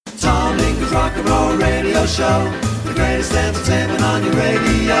Rock and Roll Radio Show, the greatest entertainment on your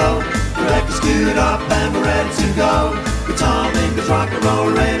radio. The record's queued up and we're ready to go with Tom Ingram's Rock and Roll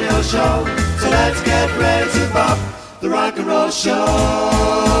Radio Show. So let's get ready to bop the Rock and Roll Show.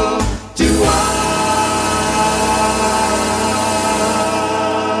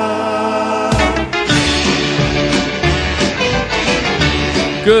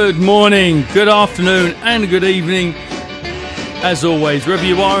 Good morning, good afternoon, and good evening. As always, wherever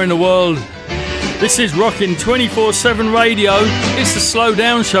you are in the world, this is ROCKIN 24/7 Radio. It's the Slow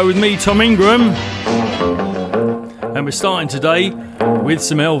Down Show with me, Tom Ingram. And we're starting today with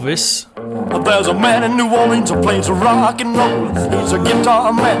some Elvis. There's a man in New Orleans who plays rock and roll. He's a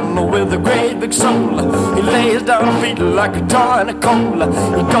guitar man with a great big soul. He lays down a beat like a tar in a coal.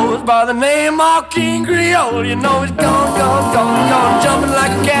 He goes by the name of King Creole. You know he's gone, jumping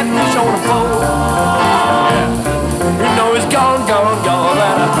like a catfish on a pole. Yeah. You know he's gone,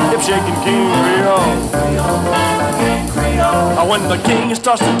 and a hip-shaking King Creole. When the king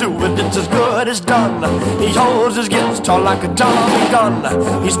starts to do it, it's as good as done. He holds his guitar like a Tommy gun.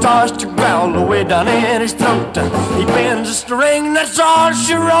 He starts to growl away down in his throat. He bends a string, that's all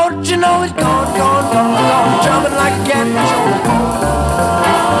she wrote. You know he's gone, jumping like a catfish on a pole.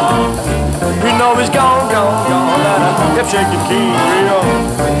 You know he's gone, and a hip-shaking King Creole.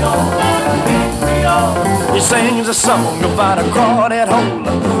 He sings a song about a crawdad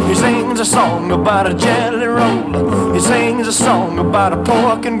hole. He sings a song about a jelly roll. He sings a song about a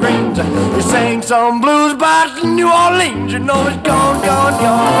pork and greens. He sings some blues about New Orleans. You know he's gone,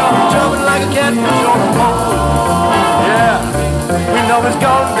 jumping like a catfish on a pole. Yeah, we know he's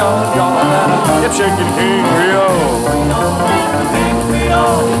gone, and a hip-shaking King Creole.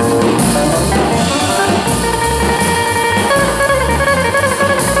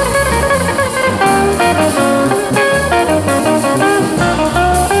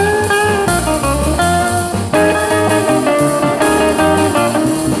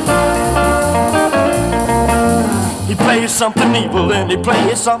 He plays something evil and he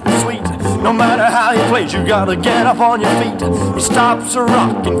plays something sweet. No matter how he plays, you gotta get up on your feet. He stops a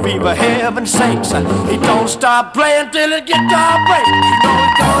rockin' fever, heaven sakes. He don't stop playing till his guitar breaks. You know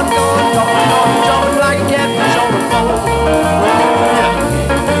he's gone, jumping like a catfish on the pole. Yeah.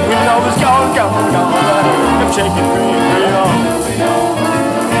 You know he's gone, hip-shaking King Creole.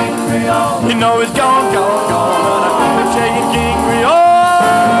 You know he's gone, hip-shaking King Creole.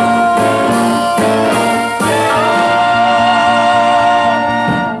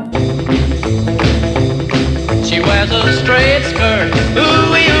 She wears a straight skirt,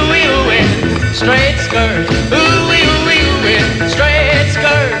 ooh-wee, ooh-wee, ooh-wee. Straight skirt, ooh-wee, ooh-wee, ooh-wee. Straight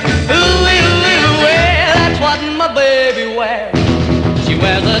skirt, ooh-wee, ooh-wee, ooh-wee. That's what my baby wears. She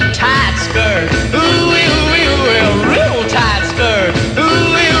wears a tight skirt, ooh-wee, ooh-wee, ooh-wee. A real tight skirt,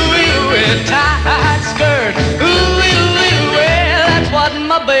 ooh-wee, ooh-wee, ooh-wee. Tight skirt, ooh-wee, ooh-wee, ooh-wee. That's what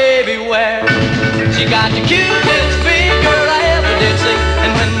my baby wears. She got the cutest figure I ever did see.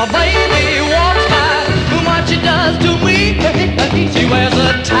 And when my baby walks by, what she does to me, she wears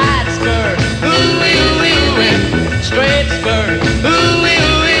a tight skirt, ooh-wee, ooh-wee, ooh-wee. Straight skirt, ooh-wee,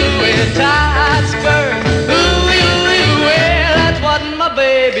 ooh-wee, ooh-wee. Tight skirt, ooh-wee, ooh-wee, ooh-wee. That's what my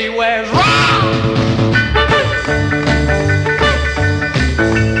baby wears.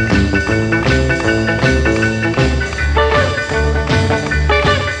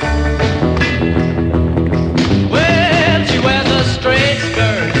 Well, she wears a straight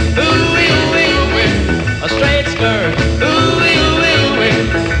skirt, ooh-wee, ooh-wee, ooh-wee. A straight skirt, ooh-wee, ooh-wee, ooh-wee.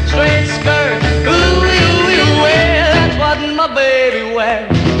 Straight skirt, ooh-wee, ooh-wee, ooh-wee. That's what my baby wears.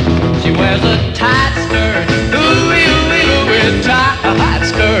 She wears a tight skirt, ooh-wee, ooh-wee, ooh-wee. Tight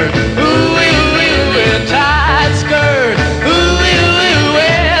skirt, ooh-wee, ooh-wee, ooh-wee. Tight skirt, ooh-wee, ooh-wee,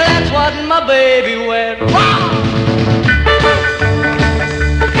 ooh-wee. That's what my baby wears.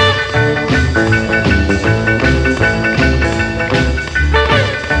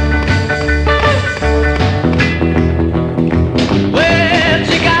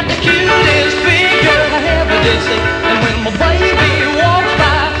 And when my baby walks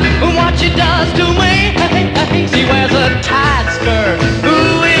by, what she does to me, she wears a tight skirt,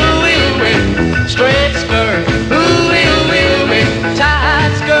 ooh-wee, ooh-wee, ooh-wee. Straight skirt, ooh-wee, ooh-wee, ooh-wee.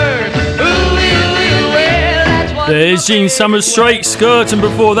 Tight skirt, ooh-wee, ooh-wee, ooh-wee. That's what. There's Gene Summers' Straight Skirt, and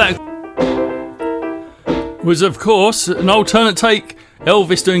before that was, of course, an alternate take,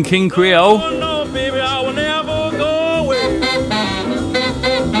 Elvis doing King Creole. No, baby, I will never go away.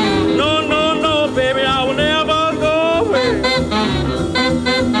 No, baby, I will never go away.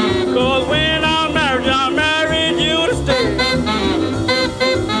 'Cause when I married you to stay.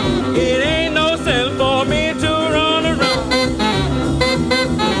 It ain't no sense for me to run around.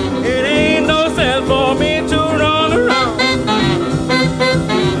 It ain't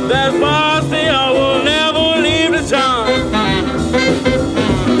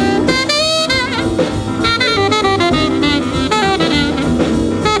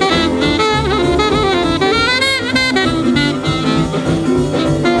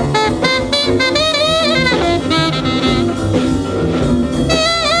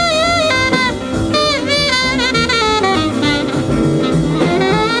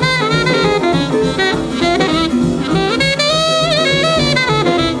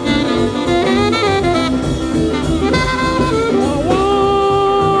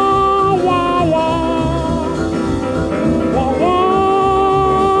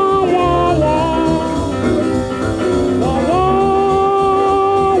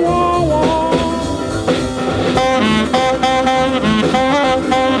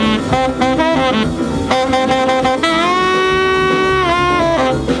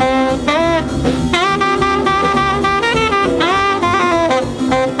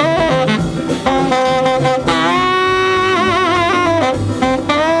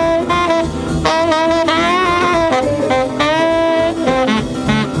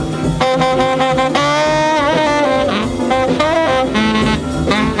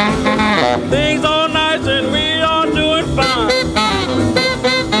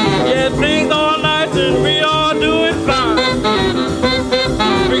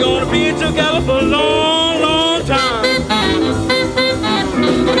together for a long, long time.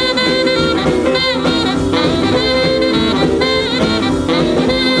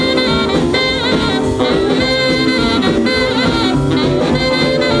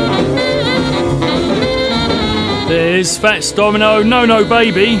 There's Fats Domino, No No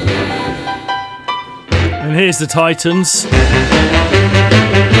Baby. And here's the Titans.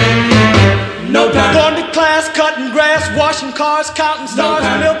 No time. Going to class, cutting grass, washing cars, counting stars,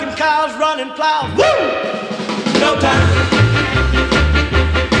 milking cows, running plows. Woo! No time.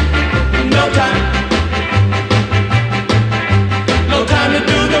 No time. No time to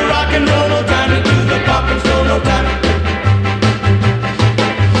do the rock and roll. No time to do the pop and slow. No time.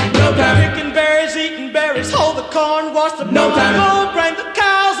 No time. Picking berries, eating berries, hold the corn, wash the No time. go bring the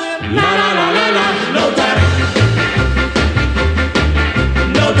cows in. La la la la la. No time.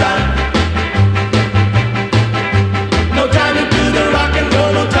 No time. No time to do the rock and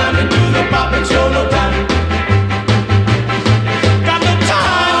roll. No time to do the pop and show. No time. Got no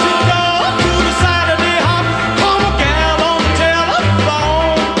time to go to the Saturday hop, call a gal on the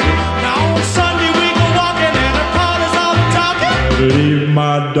telephone. Now on Sunday we go walking and the party's all talking. Leave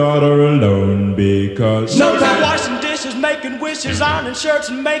my daughter alone because No time. Washing dishes, making wishes, ironing shirts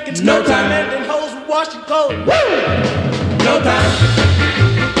and making skirts, No time. mending hose and washing clothes. No time.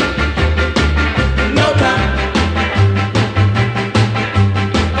 No time.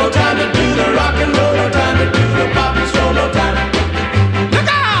 No time to do the rock and roll. No time to do the pop and slow. No time. Look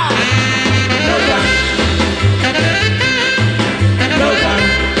out! No time. No time.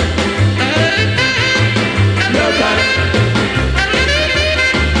 No time.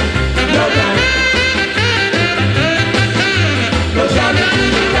 No time. No time to do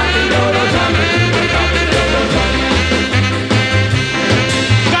the rock and roll. No time to do the pop and slow. No time.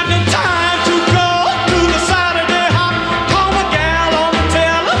 Got no time to go to the Saturday hop, call a gal on the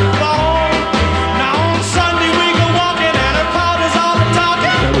telephone. Now on Sunday we go walking and the party's all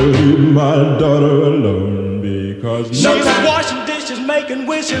talking. leave my daughter alone because No She's time. washing dishes, making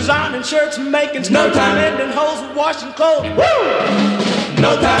wishes, ironing shirts and making No skirts, time. mending hose and washing clothes.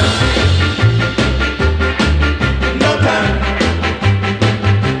 No time. No time.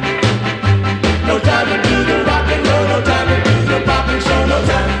 No time to do the rock and roll. No time to do the pop and show. No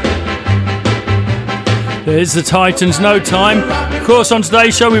time. There's the Titans, No Time. Of course, on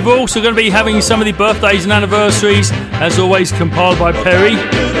today's show, we're also going to be having some of the birthdays and anniversaries, as always, compiled by Perry.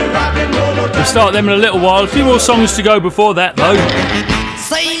 We'll start them in a little while. A few more songs to go before that, though.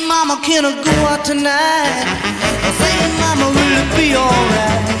 Say, mama, can I go out tonight? Say, mama, will it be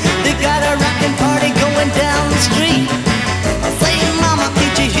alright? They got a rockin' party going down the street. Say, mama,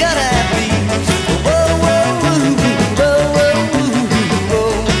 can't you hear that beat? Whoa, whoa, whoa, whoa, whoa,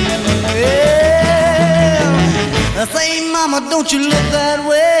 whoa, yeah. Say, mama, don't you look that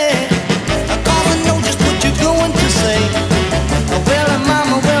way? 'Cause I know just what you're going to say. Well,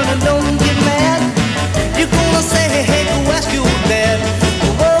 mama, well, don't get mad. You're gonna say, hey, hey, go ask your dad.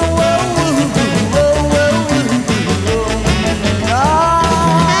 Whoa, whoa, whoa, whoa, whoa, whoa, whoa.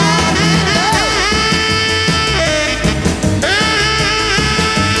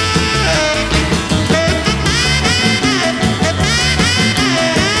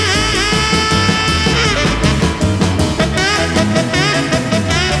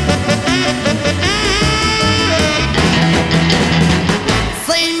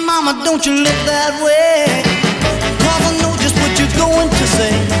 Say, mama, don't you look that way? 'Cause I know just what you're going to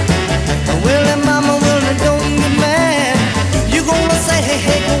say. Well, then, mama, well, then don't get mad. You're gonna say, hey,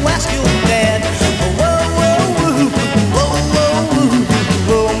 hey, go ask your dad. Whoa, whoa, whoa, whoa, whoa,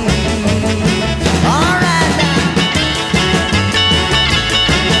 whoa. All right now.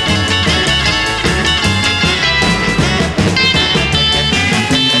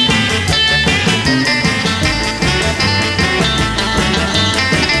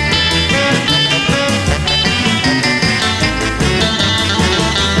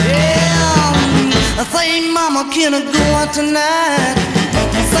 Yeah, say, mama, can I go out tonight?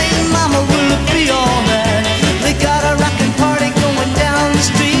 Say, mama, will it be alright? They got a rockin' party going down the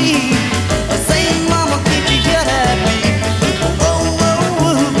street. Say, mama, can't you hear that beat? Whoa, whoa,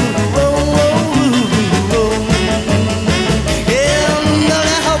 whoa, whoa, whoa, whoa. Yeah,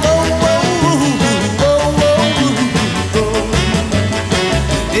 whoa, whoa, whoa, whoa, whoa.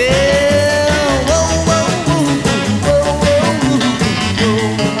 Yeah, whoa, whoa, whoa, whoa,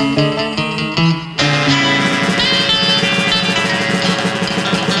 whoa.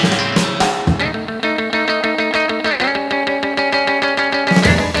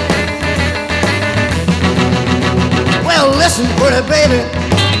 Well, listen, pretty baby,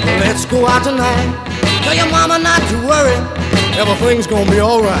 let's go out tonight. Tell your mama not to worry, everything's gonna be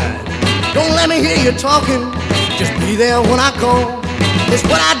alright. Don't let me hear you talking, just be there when I call. It's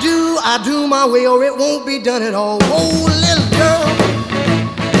what I do my way, or it won't be done at all. Oh, little girl,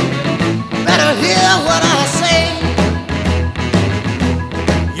 better hear what I say.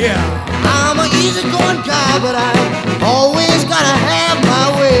 Yeah, I'm an easygoing guy, but I always gotta have my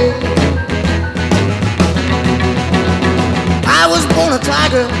way. I was born a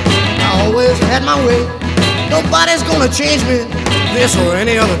tiger, I always had my way. Nobody's gonna change me this or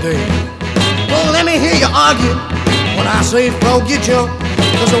any other day. Don't let me hear you argue when I say frog you jump,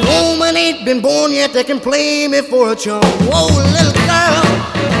 'cause a woman ain't been born yet that can play me for a chump. Whoa, little girl,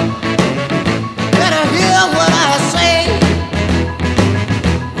 better hear what I say.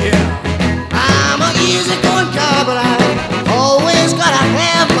 Yeah, I'm an easygoing guy, but I always gotta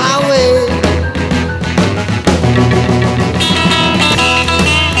have my way.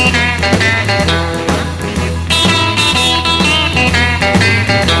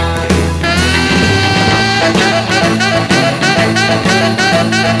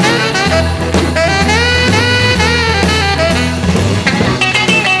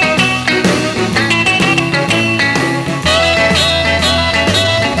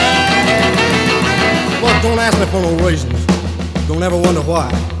 Don't ask me for no reasons. Don't ever wonder why.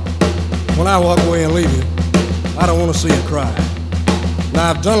 When I walk away and leave you, I don't want to see you cry. Now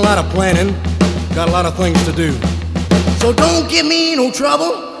I've done a lot of planning, got a lot of things to do. So don't give me no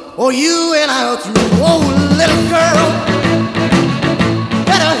trouble, or you and I are through. Whoa, little girl,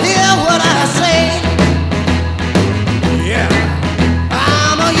 better hear what I say. Yeah,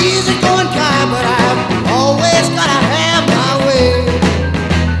 I'm an easygoing guy, but I've always gotta have my way.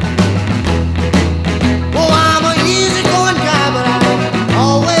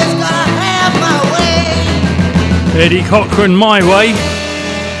 Eddie Cochran, My Way,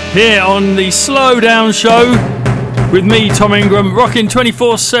 here on the Slow Down Show with me, Tom Ingram, rocking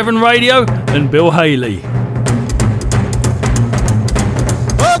 24/7 radio, and Bill Haley.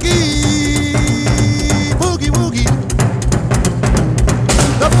 Boogie, boogie, woogie,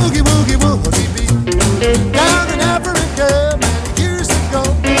 the boogie, woogie, woogie beat. Down in Africa many years ago,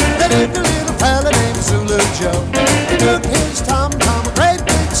 there lived a little fella named Zulu Joe. He took his tom, a great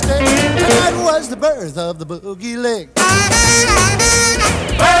big stick, and that was the birth of the boogie lick.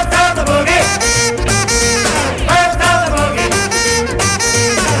 Birth of the boogie. Birth of the boogie.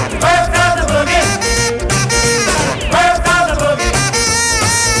 Birth of the boogie. Birth of the boogie.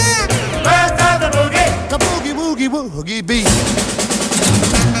 Birth of the boogie. The boogie, woogie, woogie beat.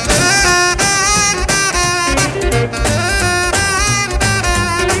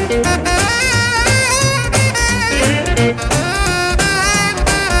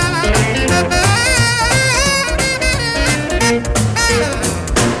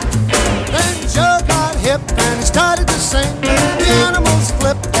 Started to sing, the animals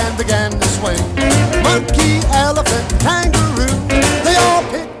flipped and began to swing. Monkey, elephant, kangaroo, they all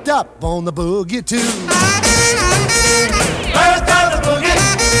picked up on the boogie too. Birth of the boogie.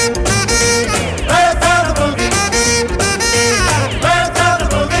 Birth of the boogie. Birth of the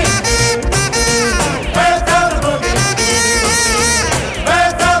boogie. Birth of the boogie.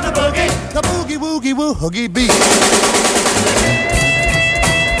 Birth of the boogie. The boogie, woogie, woogie beat.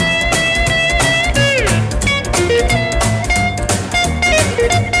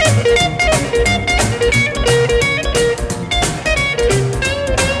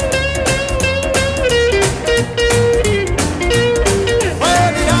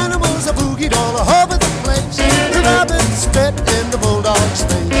 Spit in the bulldog's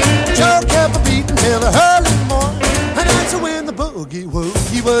face. Joe kept a beating till the early morning, and that's when the boogie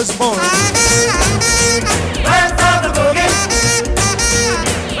woogie was born. Birth of the boogie.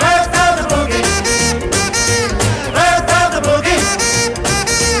 Birth of the boogie. Birth of the boogie.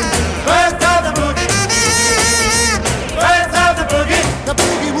 Birth of the boogie. Birth of the boogie. The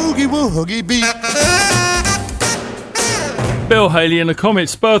boogie woogie woogie beat. Bill Haley and the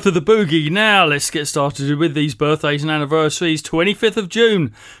Comets, Birth of the Boogie. Now let's get started with these birthdays and anniversaries. 25th of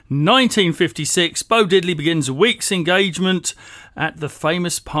June 1956, Bo Diddley begins a week's engagement at the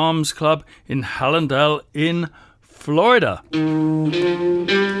famous Palms Club in Hallandale in Florida.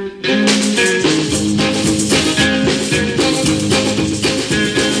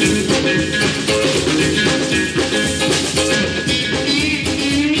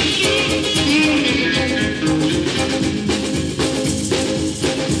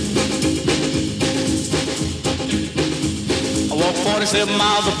 I walk 47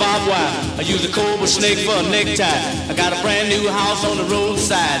 miles of barbed wire. I use a cobra snake for a necktie. I got a brand new house on the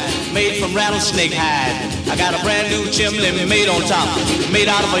roadside, made from rattlesnake hide. I got a brand new chimney made on top, made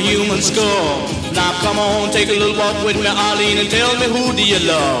out of a human skull. Now come on, take a little walk with me, Arlene, and tell me, who do you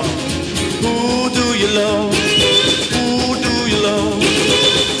love? Who do you love? Who do you love?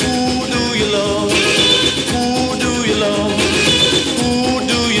 Who do you love? Who do you love? Who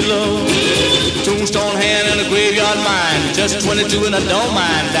do you love? Tombstone hand and a graveyard mine. Just 22 and I don't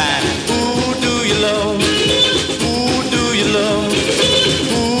mind dying. Who do you love? Who do you love?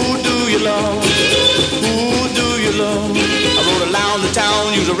 Who do you love? Who do you love? I rode around the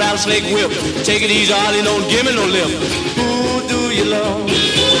town, use a rattlesnake whip. Take it easy, Ollie, don't give me no lip. Who do you love?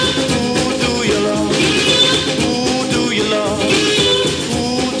 Who do you love? Who do you love? Who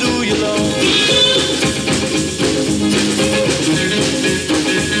do you love?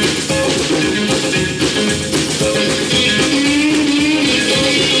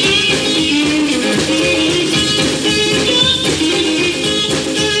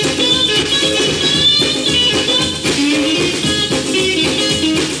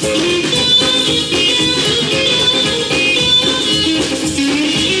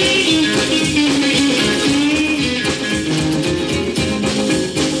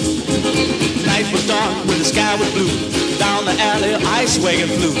 Ice wagon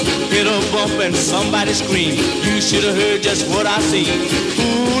flew, hit a bump and somebody screamed. You should have heard just what I seen.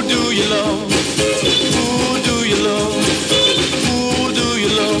 Who do you love? Who do you love? Who do you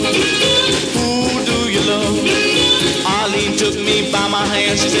love? Who do you love? Arlene took me by my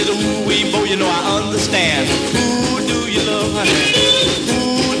hand. She said, ooh, wee, boy, you know I understand. Who do you love, honey?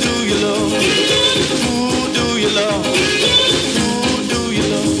 Who do you love? Who do you love? Who do you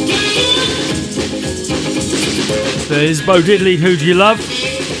love? There's Bo Diddley, Who Do You Love?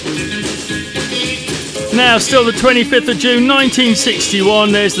 Now, still the 25th of June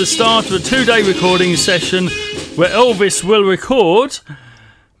 1961, there's the start of a 2-day recording session where Elvis will record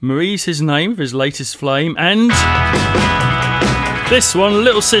Marie's His Name of his latest flame, and this one,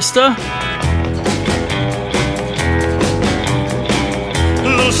 Little Sister.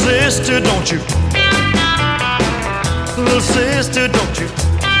 Little sister, don't you? Little sister, don't you?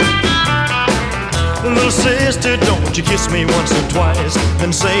 Little sister, don't you kiss me once or twice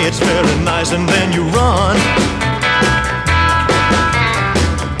and say it's very nice and then you run.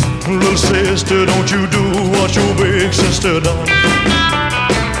 Little sister, don't you do what your big sister done.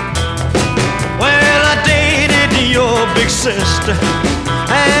 Well, I dated your big sister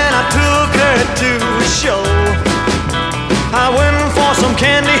and I took her to a show. I went for some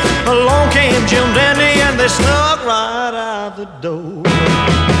candy, along came Jim Dandy and they snuck right out the door.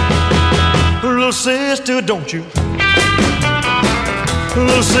 Little sister, don't you?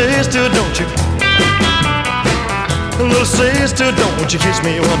 Little sister, don't you? Little sister, don't you kiss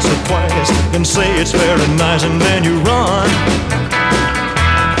me once or twice and say it's very nice and then you run.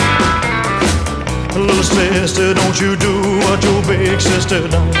 Little sister, don't you do what your big sister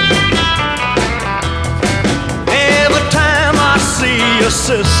done. Every time I see your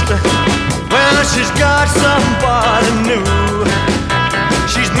sister, well, she's got somebody new.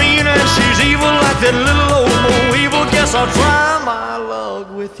 She's mean and she's evil like that little old Mo Evil. Guess I'll try my luck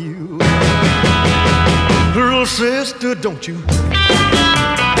with you. Little sister, don't you?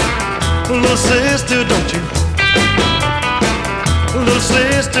 Little sister, don't you? Little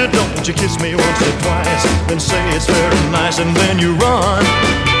sister, don't you kiss me once or twice and say it's very nice and then you run.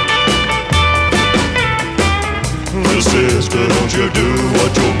 Little sister, don't you do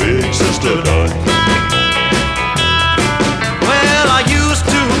what your big sister done.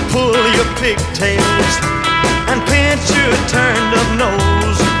 Pull your pigtails and pinch your turned up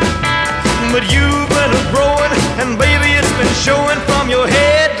nose. But you've been growing and baby it's been showing from your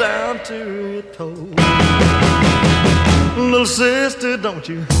head down to your toes. Little sister, don't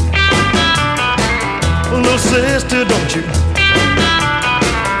you? Little sister, don't you?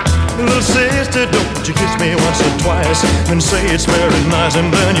 Little sister, don't you kiss me once or twice and say it's very nice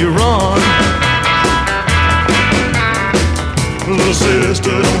and then you run. Little sister,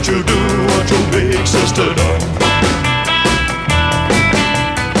 don't you do what your big sister done.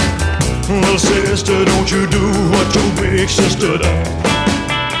 Little sister, don't you do what your big sister done.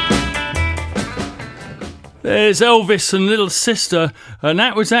 There's Elvis and Little Sister, and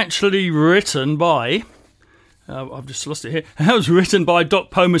that was actually written by... I've just lost it here. That was written by Doc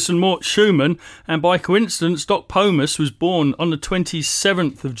Pomus and Mort Schumann, and by coincidence, Doc Pomus was born on the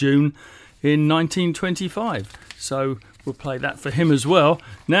 27th of June in 1925. So we'll play that for him as well.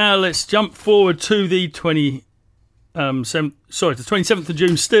 Now let's jump forward to the 27th of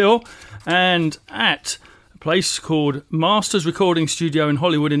June still, and at a place called Masters Recording Studio in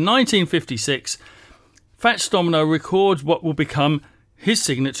Hollywood in 1956, Fats Domino records what will become his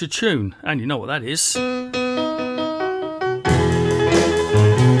signature tune, and you know what that is.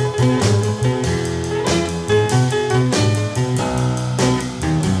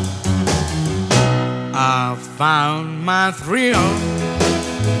 found my thrill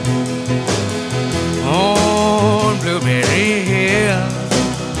on Blueberry Hill,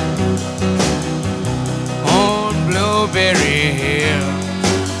 on Blueberry Hill.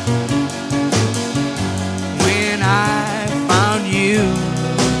 When I found you,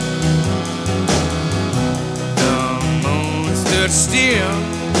 the moon stood still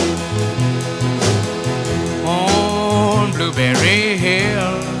on Blueberry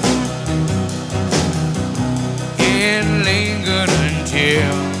Hill and lingered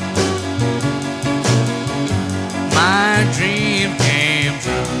until my dream came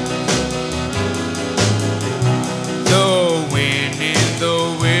true. The wind in the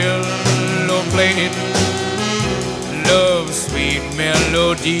willow played love's sweet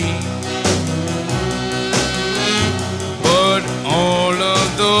melody, but all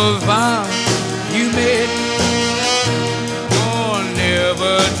of those vows you made were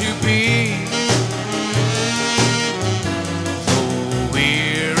never to be. So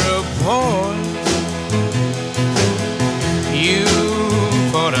we're apart, you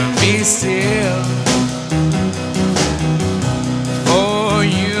thought of me still, for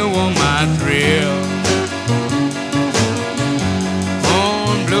you were my thrill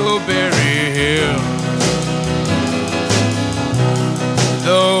on Blueberry Hill.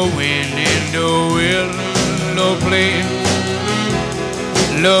 The wind in the willow played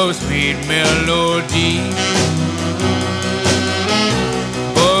love's sweet melody,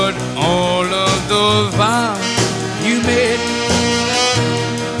 but all of those vows you made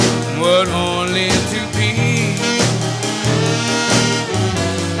were only to be.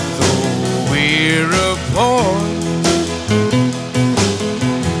 Though we're apart,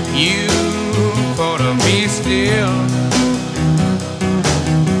 you thought of me still,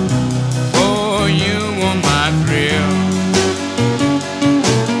 for you were my thrill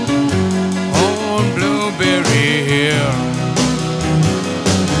on Blueberry Hill.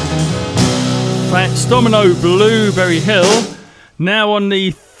 Fats Domino, Blueberry Hill. Now on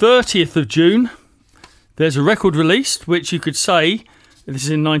the 30th of June, there's a record released, which you could say, this is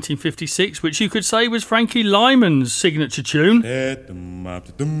in 1956, which you could say was Frankie Lyman's signature tune.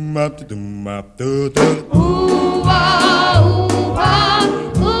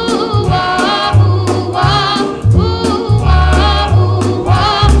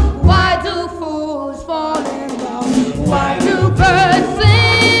 Why do fools fall in love? Why do birds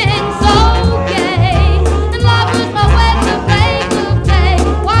sing so gay? And love is my way to break of day.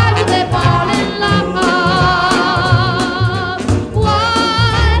 Why do they fall in love?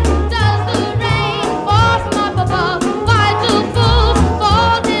 Why does the rain fall from up above? Why do fools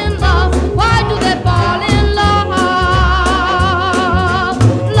fall in love? Why do they fall in love?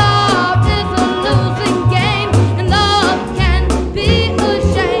 Love is a losing game, and love can be a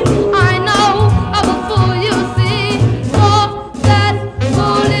shame. I know of a fool you see, for that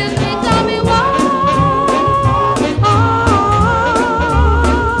fool is me. Tell me why.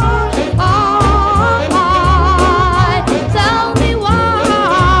 Tell me why.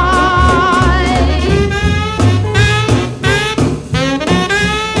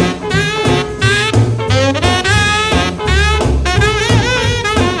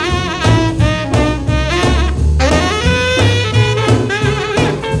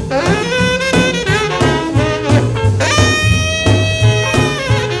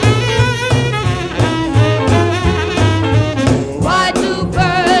 Why do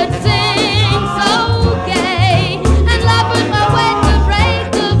birds sing so gay? And love is my way to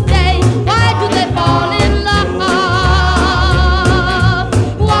break of day. Why do they fall in love?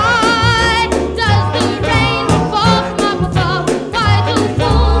 Why does the rain fall from up above? Why do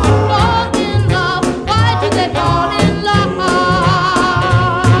fools fall in love? Why do they fall in love?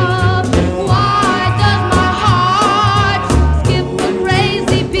 Why does my heart skip a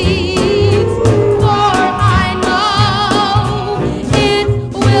crazy beat? For I know it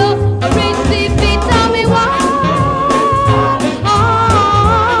will reach defeat. Tell me why.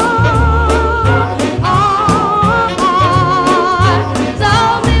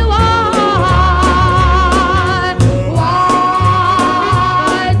 Tell me why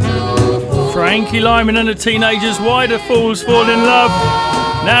do fools Frankie Lyman and the Teenagers, Why Do Fools Fall in Love?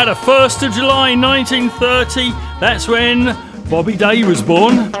 Now the 1st of July 1930, that's when Bobby Day was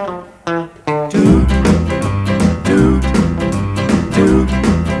born.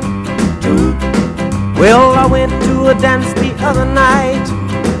 Well, I went to a dance the other night.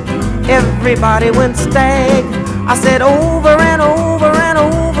 Everybody went stag. I said over and over and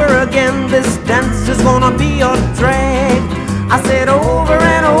over again, this dance is gonna be a drag. I said over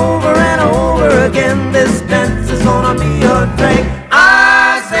and over and over again, this dance is gonna be a drag.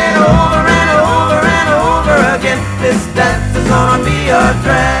 I said over and over and over gonna be a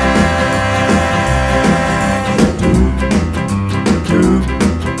drag.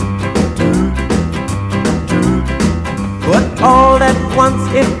 But all at once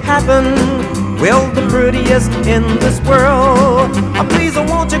it happened. Well, the prettiest in this world. Please,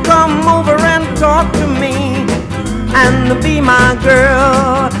 won't you come over and talk to me and be my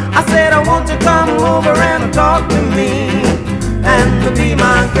girl? I said, won't you come over and talk to me and be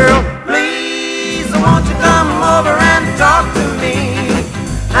my girl? Please, won't you come over and talk to me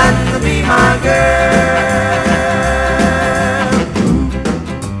and be my girl?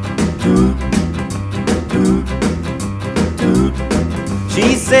 She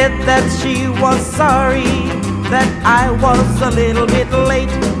said that she was sorry that I was a little bit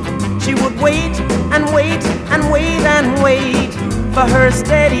late. She would wait and wait and wait and wait for her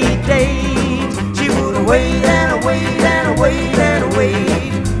steady date. She would wait and wait and wait and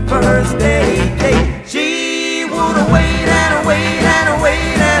wait for her steady date. She would wait and wait and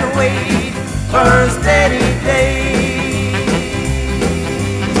wait and wait for her steady date.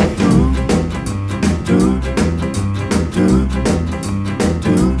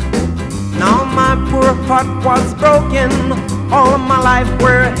 Now my poor heart was broken. All of my life,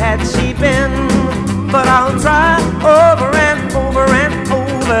 where had she been? But I'll try over and over and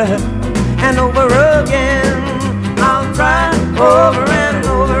over and over again. I'll try over and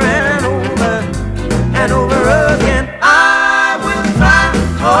over and over and over again. I will try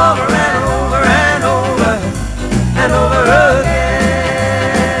over and over and over and over again.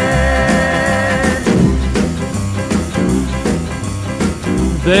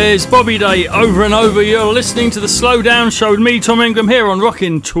 There's Bobby Day over and over. You're listening to the Slow Down Show with me, Tom Ingram, here on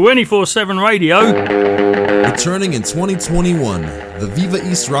ROCKIN 24/7 Radio. Returning in 2021, the Viva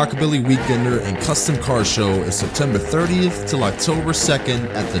East Rockabilly Weekender and Custom Car Show is September 30th till October 2nd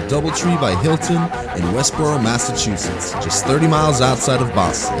at the Doubletree by Hilton in Westboro, Massachusetts, just 30 miles outside of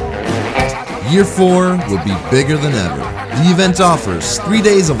Boston. Year 4 will be bigger than ever. The event offers 3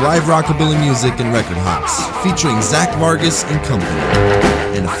 days of live rockabilly music and record hops, featuring Zach Vargas and company,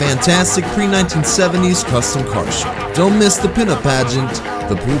 and a fantastic pre-1970s custom car show. Don't miss the pinup pageant,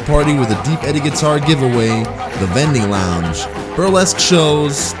 the pool party with a Deep Eddie guitar giveaway, the vending lounge, burlesque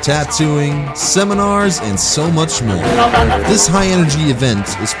shows, tattooing, seminars, and so much more. This high-energy event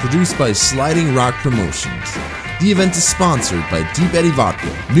is produced by Sliding Rock Promotions. The event is sponsored by Deep Eddie Vodka,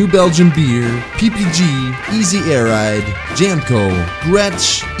 New Belgium Beer, PPG, Easy Air Ride, Jamco,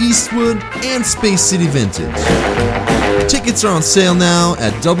 Gretsch, Eastwood, and Space City Vintage. Tickets are on sale now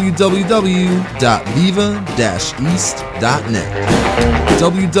at www.viva-east.net.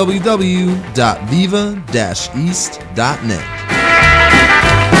 www.viva-east.net.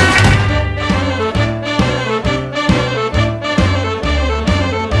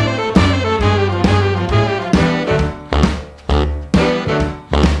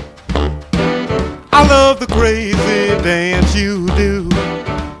 I love the crazy dance you do.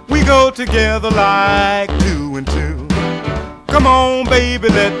 We go together like 2 and 2. Come on, baby,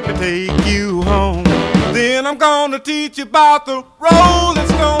 let me take you home. Then I'm gonna teach you about the Rolling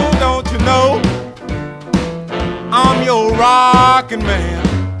Stone. Don't you know I'm your rockin' man?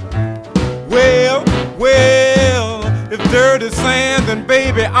 Well, if dirty sand, then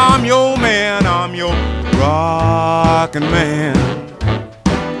baby, I'm your man. I'm your rockin' man.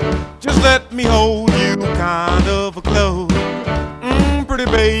 Just let me hold you kind of close. Pretty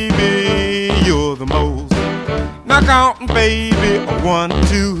baby, you're the most. Now counting, baby, 1,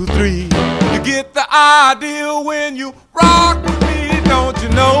 2, 3. You get the idea when you rock with me, don't you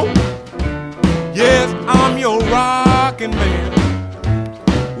know? Yes, I'm your rockin' man.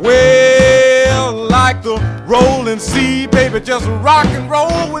 Well, like the rolling sea, baby, just rock and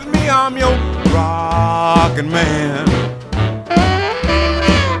roll with me. I'm your rockin' man.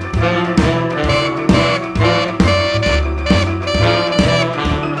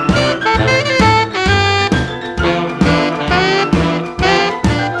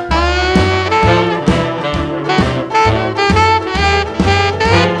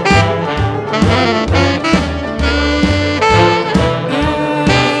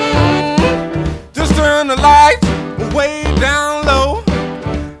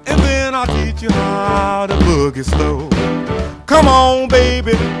 Slow. Come on,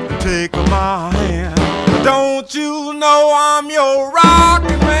 baby, take my hand. Don't you know I'm your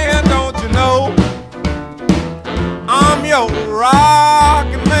rockin' man? Don't you know I'm your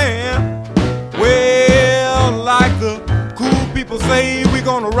rockin' man? Well, like the cool people say, we're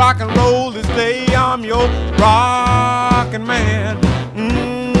gonna rock and roll this day. I'm your rockin' man.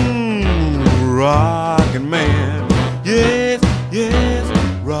 Rockin' man. Yes,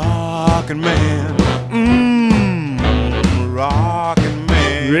 rockin' man.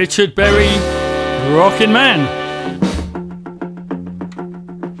 Richard Berry, Rockin' Man.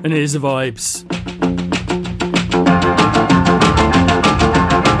 And here's the vibes.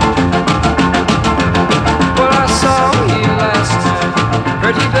 Well, I saw you last night,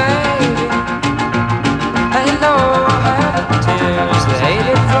 pretty baby. And you know how the tears they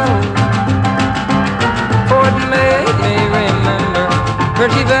did flow. For it made me remember,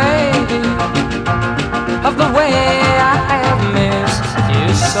 pretty baby, of the way I have missed you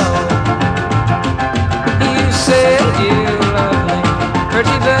so. You said you loved me,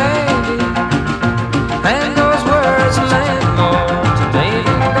 pretty baby, and those words meant more to me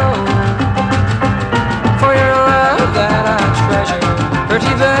than gold. For your love that I treasure,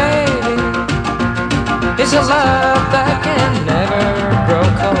 pretty baby, is a love that can never grow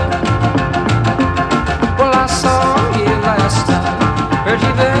cold. Well, I saw you last night,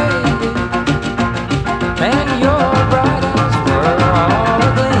 pretty baby, and your bright eyes were all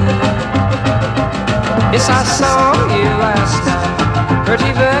agleam. Yes, I saw you last night,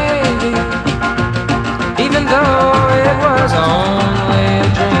 pretty baby, even though it was only a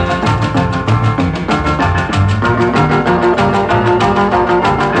dream.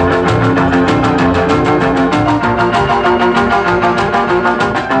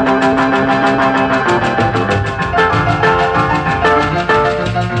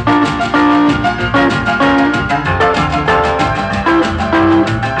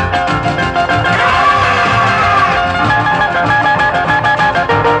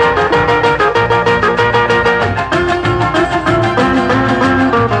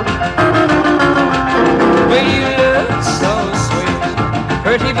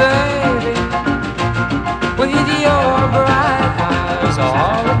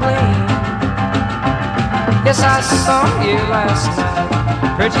 Yes, I saw you last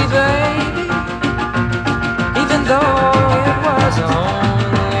night, pretty baby, even though it was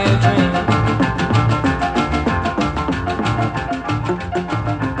only a dream.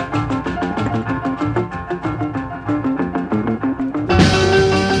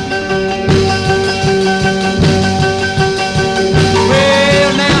 Well,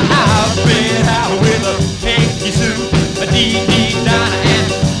 now I've been out with a Peggy Sue, a Dee Donna and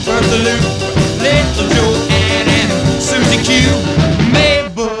Bertha Lou, Little Joe and Susie Q,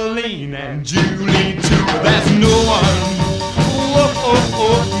 Maybelline and Julie too. That's no one.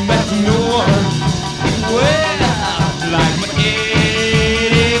 That's no one. Well, like my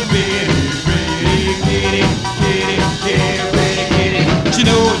itty bitty, kitty. She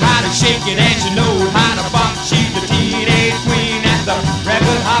knows how to shake it and she knows how to box. She's the teenage queen at the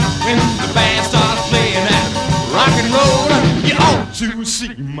record hop when the band starts playing that rock and roll. You ought to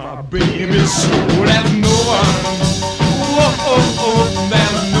see my baby soul. That's no one.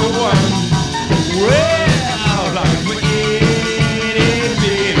 There's no one. Well, like my itty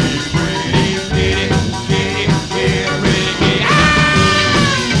bitty, pretty.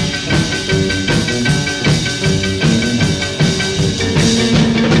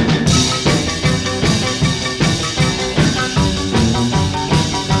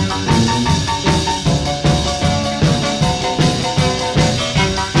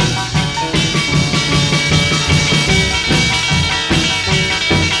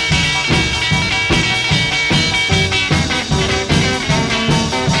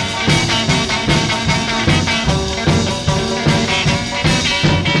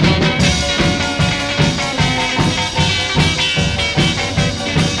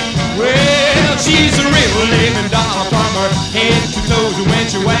 She's a real living doll from her head to toes. And when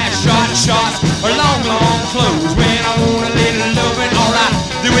she wears short shorts or long clothes, when I want a little loving, all I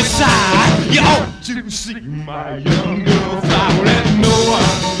do is sigh. You ought to see my young girl fly. Well, there's no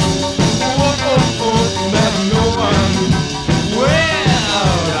one. There's no one.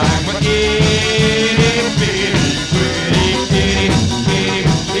 Well, like my itty bitty, kitty.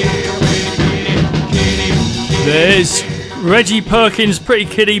 There's Reggie Perkins, Pretty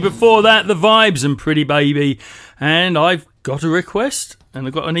Kitty. Before that, The Vibes and Pretty Baby. And I've got a request, and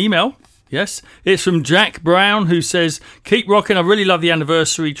I've got an email. Yes, it's from Jack Brown, who says, keep rocking. I really love the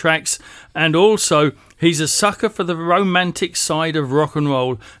anniversary tracks. And also, he's a sucker for the romantic side of rock and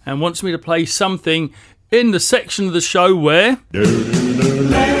roll and wants me to play something in the section of the show where...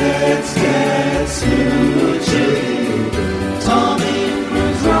 Let's get smoochie. Tom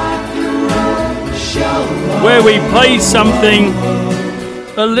Ingram's Rock and Roll Show. Where we play something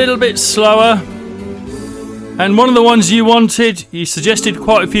a little bit slower. And one of the ones you wanted, you suggested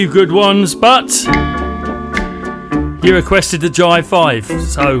quite a few good ones, but you requested the Jive 5,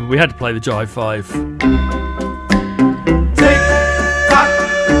 so we had to play the Jive 5. Tick tock,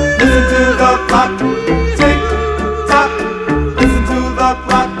 listen to the clock. Tick tock, listen to the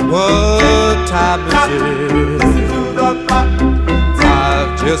clock.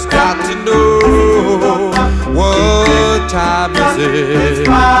 just got to know what time is it. It's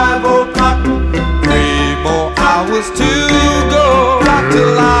 5 o'clock. 3 more hours to go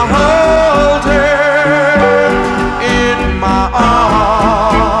till I hold her in my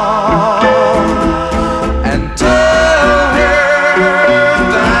arms and tell her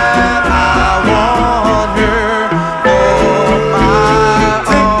that I want her for my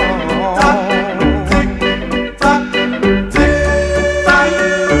own. Tick tock, tick tock,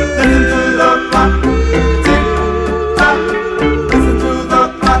 listen to the clock. Tick tock, listen to the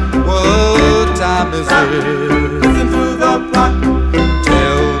clock. What time is it? Listen to the clock.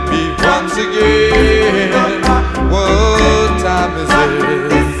 Tell me once again, what time is it?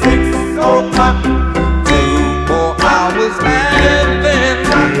 It's 6 o'clock. 2 more hours and then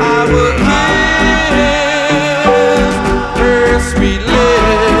I will kiss her sweet lips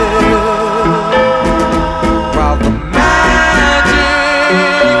while the magic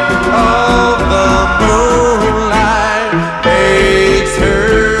of the moonlight makes her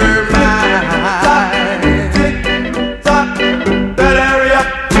mine. Tick tock, better hurry up.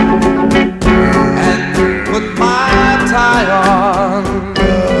 And put my tie on.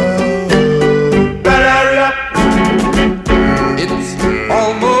 Better hurry up. It's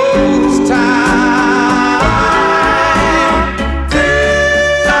almost time.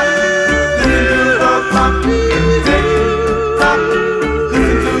 Tick tock, listen to the clock. Tick tock,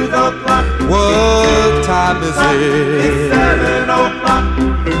 listen to the clock. What time is It's it? 7 o'clock.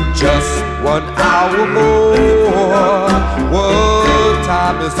 Just 1 hour more. What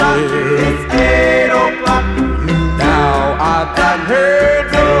time is It's it? 8 o'clock. Now I'm at her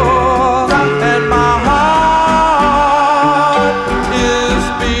door and my heart is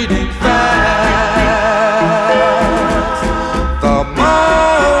beating fast. The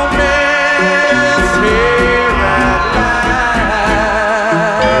moment's here at last.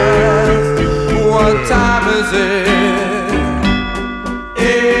 What time is it?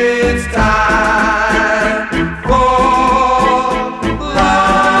 It's time for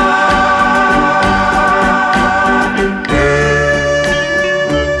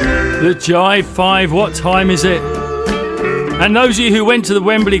The Jive 5, what time is it? And those of you who went to the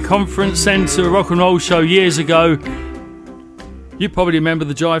Wembley Conference Centre Rock and Roll Show years ago, you probably remember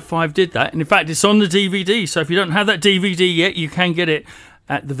the Jive 5 did that. And in fact, it's on the DVD. So if you don't have that DVD yet, you can get it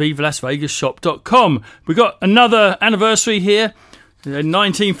at the vivalasvegasshop.com. We've got another anniversary here.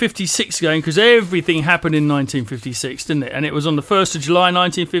 1956 going, because everything happened in 1956, didn't it? And it was on the 1st of July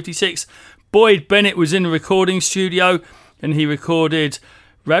 1956. Boyd Bennett was in the recording studio and he recorded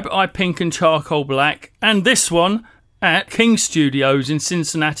Rabbit Eye Pink and Charcoal Black, and this one at King Studios in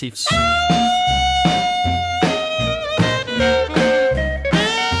Cincinnati. Hit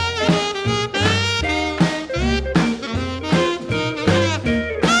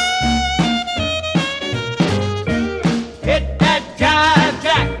that jive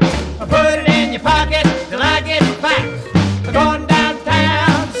jack, put it in your pocket till I get back. I'm going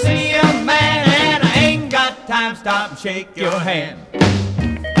downtown to see a man, and I ain't got time to stop and shake your hand.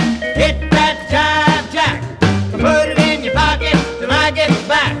 Hit that jive jack, put it in your pocket till I get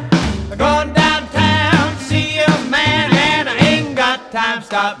back. I'm going downtown to see a man, and I ain't got time to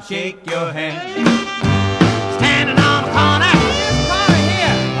stop and shake your hand. Standing on the corner,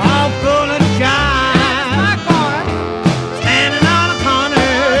 here, all full of jive. My corner. Standing on the corner,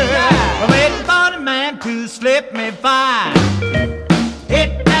 waiting for the man to slip me by.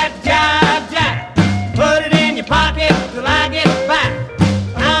 Hit that jive jack, put it in your pocket till I get back.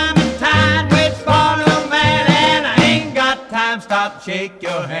 I'm in time, wait for the man, and I ain't got time to stop and shake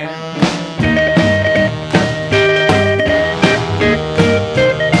your hand.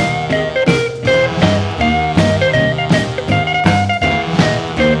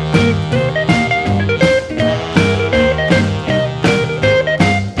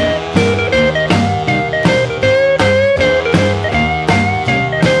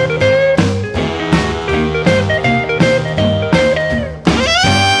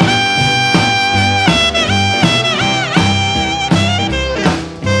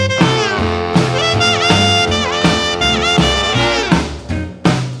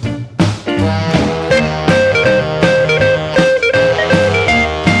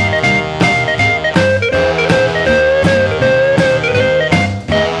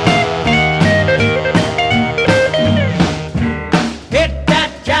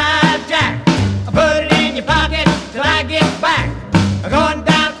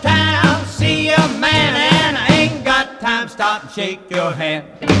 Shake your hand.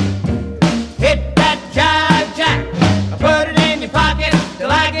 Hit that jive jack, put it in your pocket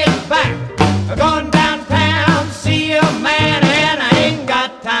till I get back. I'm going downtown to see a man, and I ain't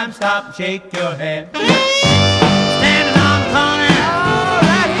got time stop and shake your head. Standing on the corner,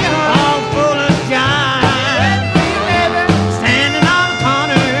 all full of shine. Standing on the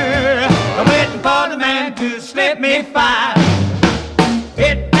corner, waiting for the man to slip me five.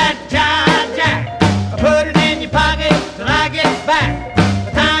 Hit that jive jack, put it in your pocket till I get back.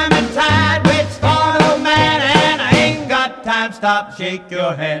 The time and tide waits for no man, and I ain't got time. Stop and shake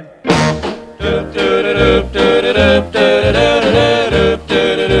your head.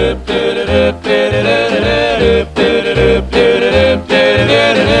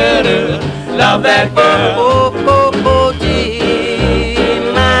 Love that girl. Oh, oh, oh, gee,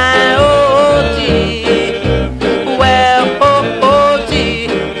 my oh, gee. Well, oh, oh, gee.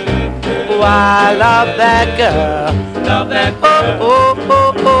 Oh, I love that girl. Love that girl. Oh, oh,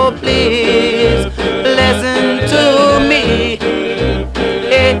 oh, oh, please listen to me.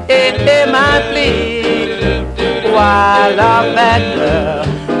 Hey, hey, hey, my plea. Oh, I love that girl.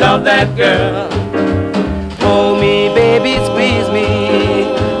 Love that girl. Hold me, baby, squeeze me.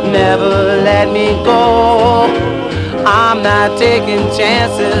 Never let me go. I'm not taking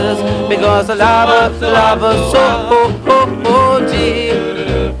chances because I love her so. Oh, oh, oh, gee.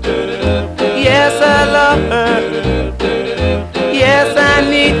 Yes, I love her. Yes, I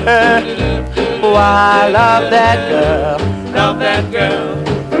need her. Oh, I love that girl. Love that girl.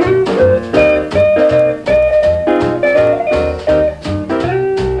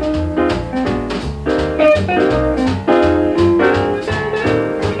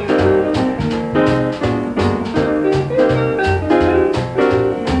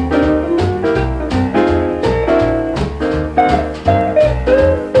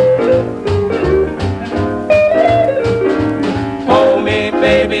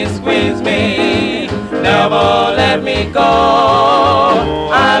 Never let me go.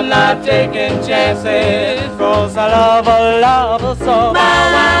 I'm not taking chances, 'cause I love her so.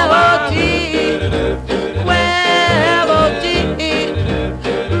 My OG, well, OG,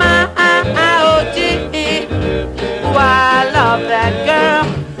 my OG. Oh, I love that girl.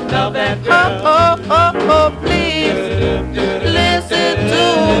 Love that girl. Oh, oh, oh, oh, please listen to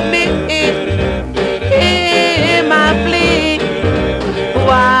me. Hear my plea. Oh,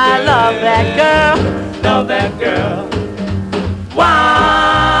 I love that girl. Love that girl. Why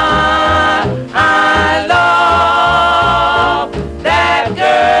I love that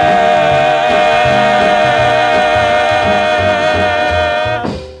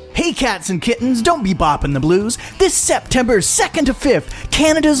girl. Hey cats and kittens, don't be bopping the blues. This September 2nd to 5th,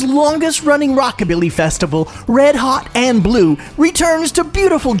 Canada's longest running rockabilly festival, Red Hot and Blue, returns to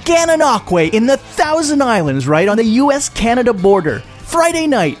beautiful Gananoque in the Thousand Islands right on the US-Canada border. Friday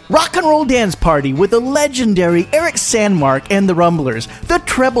night, rock and roll dance party with the legendary Eric Sandmark and the Rumblers, the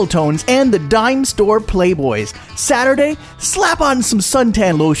Trebletones, and the Dime Store Playboys. Saturday, slap on some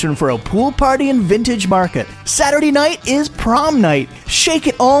suntan lotion for a pool party and vintage market. Saturday night is prom night. Shake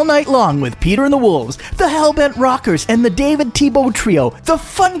it all night long with Peter and the Wolves, the Hellbent Rockers, and the David Tebow Trio. The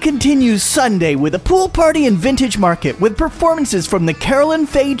fun continues Sunday with a pool party and vintage market with performances from the Carolyn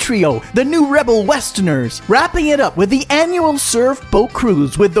Faye Trio, the New Rebel Westerners, wrapping it up with the annual Surf Boat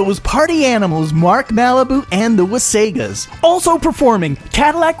Cruise with those party animals Mark Malibu and the Wasagas. Also performing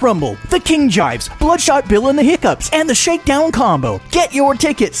Cadillac Rumble, the King Jives, Bloodshot Bill and the Hiccups, and the Shakedown Combo. Get your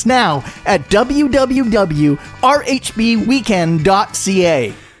tickets now at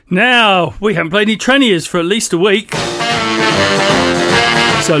www.rhbweekend.ca. Now, we haven't played any Treniers for at least a week,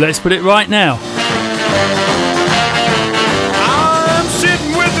 so let's put it right now. I'm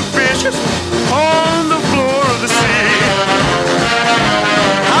sitting with the fishes on the floor of the sea.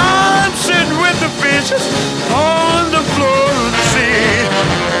 I'm sitting with the fishes on the floor of the sea.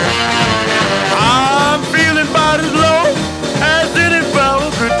 I'm feeling about as low as any fellow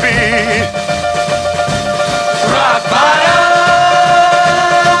could be. Rock bottom,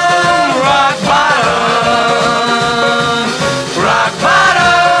 rock bottom, rock bottom.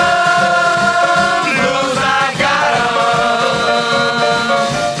 Blues I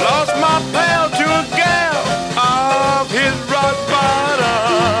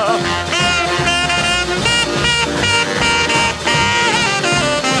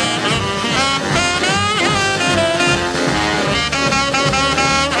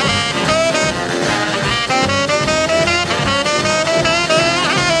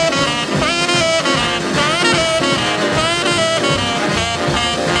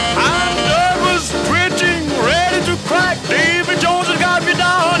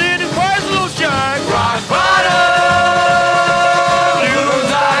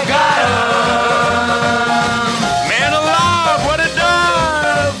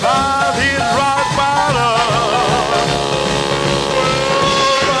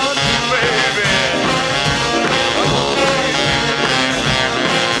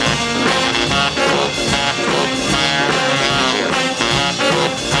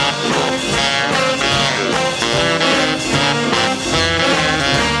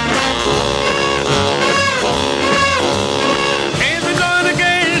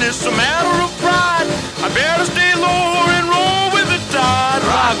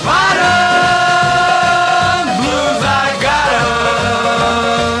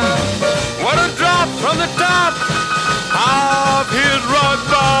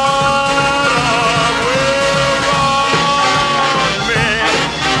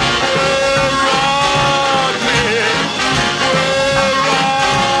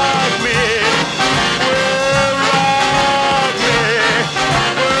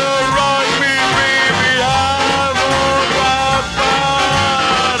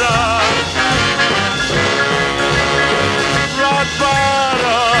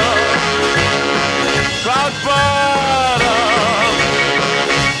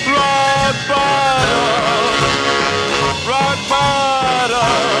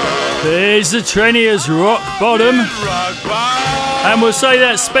There's the Treniers Rock Bottom. And we'll say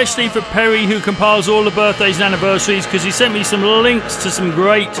that especially for Perry, who compiles all the birthdays and anniversaries, because he sent me some links to some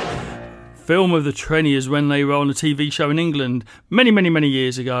great film of the Treniers when they were on a TV show in England many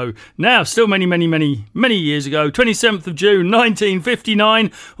years ago. Now, still many years ago, 27th of June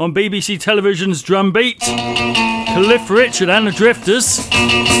 1959 on BBC Television's Drumbeat. Cliff Richard and the Drifters,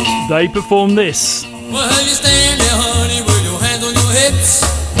 they performed this. Well, how you stand there, honey, with your hands on your hips?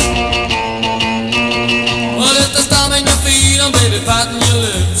 Well, if the stomping your feet, I'm baby patting your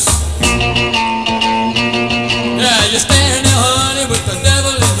lips. Yeah, you stand there, honey, with the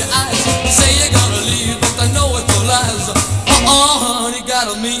devil in your eyes. You say you're gonna leave, but I know it's your lies. Honey, got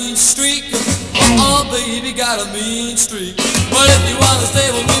a mean streak. Baby, got a mean streak. Well, if you wanna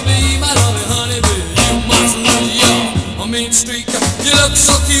stay with me, be my loving honey, baby, you must lose your mean streak. You look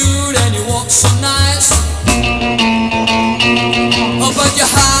so cute and you walk so nice. Oh, but your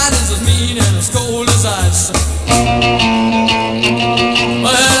heart is as mean and as cold as ice.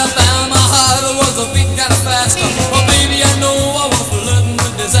 Well, I found my heart was a beat kind of fast. Oh, baby, I know I was flirting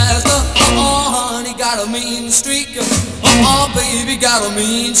with disaster. Oh, honey, got a mean streak. Oh, baby, got a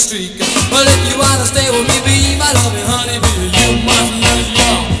mean streak. Well, if you wanna stay with me, be my loving honey, baby, you must lose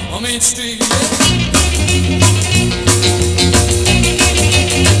your mean streak.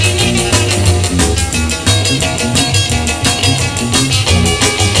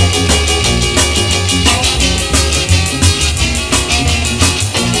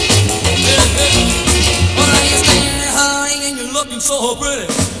 So pretty.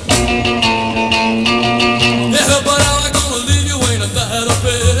 Yeah, but how I gonna leave you ain't that a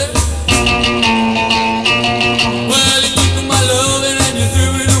pity. Well, you took my loving and you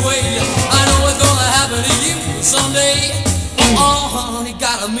threw it away. I know it's gonna happen to you someday. Oh, honey,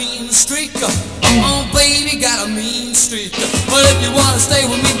 got a mean streak. Oh, baby, got a mean streak. But if you wanna stay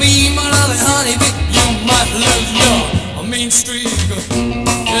with me, be my loving honey, you might lose your mean streak.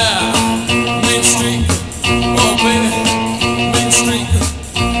 Yeah, mean streak. Oh, baby.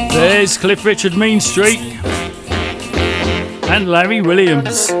 There's Cliff Richard, Mean Streak, and Larry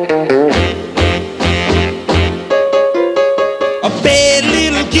Williams. A bad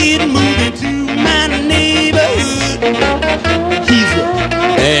little kid moving to my neighborhood. He's a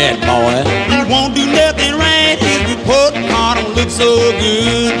bad boy. He won't do nothing right. His report card don't look so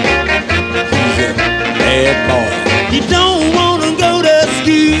good. He's a bad boy. He don't want to go to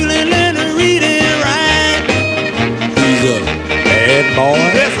school and learn to read and write. He's a bad boy.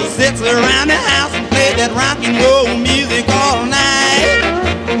 Sits around the house and play that rock and roll music all night.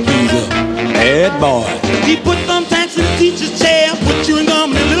 He's a bad boy. He put thumbtacks in the teacher's chair, put chewing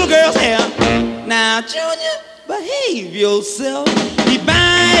gum in the little girl's hair. Now, Junior, behave yourself. He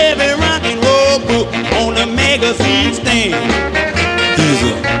buy every rock and roll book on the magazine stand. He's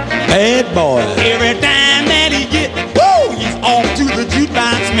a bad boy. Every time that he gets, woo, he's off to the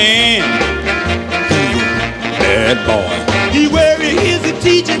jukebox man. He's a bad boy. He worries his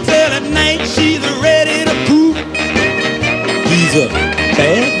teacher till at night she's ready to poop. He's a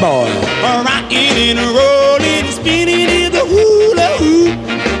bad boy. Rockin' and rollin' and spinning in the hula hoop.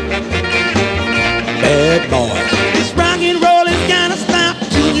 Bad boy. This rock and rolling's gotta stop.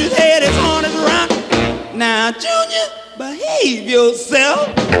 Junior's head is on his rock. Now, Junior, behave yourself.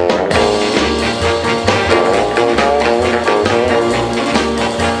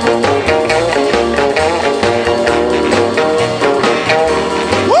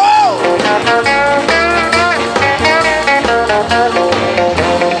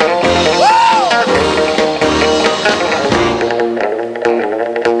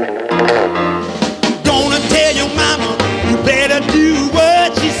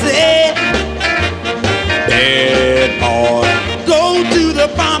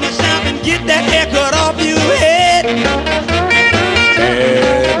 Get that haircut off your head.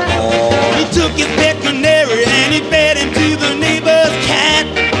 Bad boy. He took his pet canary and he fed him to the neighbor's cat.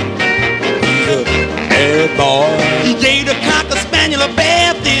 He's a bad boy. He gave the cocker spaniel a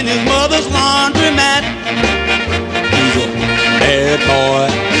bath in his mother's laundromat. He's a bad boy.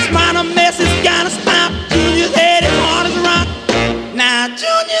 This minor mess has gotta stop. Junior's head is hard as a rock. Now,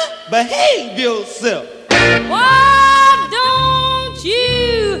 Junior, behave yourself. Why don't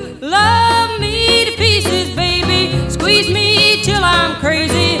you love me to pieces, baby? Squeeze me till I'm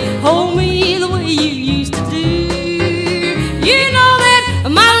crazy. Hold me the way you used to do. You know that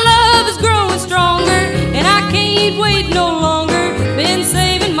my love is growing stronger, and I can't wait no longer. Been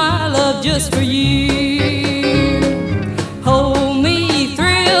saving my love just for you. Hold me,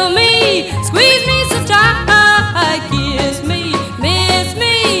 thrill me, squeeze me so tight, kiss me, miss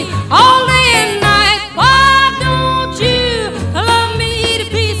me all day and night. Why don't you love me to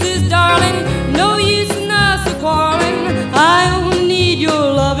pieces, darling?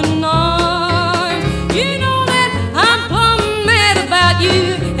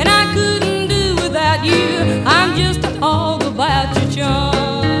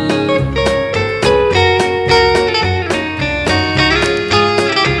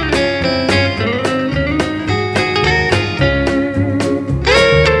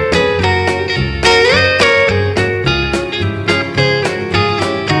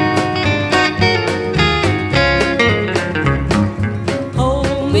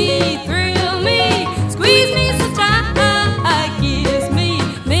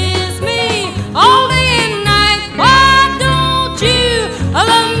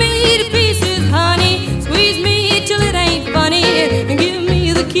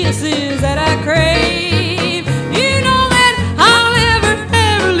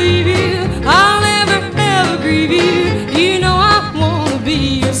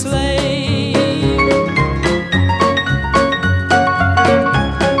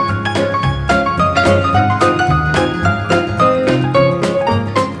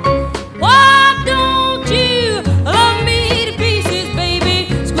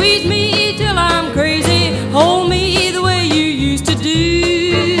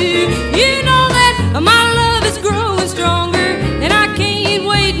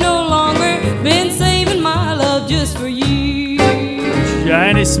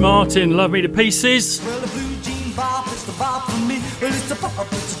 Dennis Martin, Love Me to Pieces.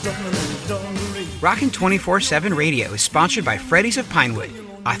 Rockin' 24/7 Radio is sponsored by Freddy's of Pinewood.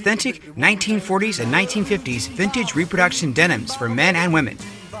 Authentic 1940s and 1950s vintage reproduction denims for men and women,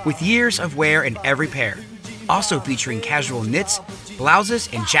 with years of wear in every pair. Also featuring casual knits, blouses,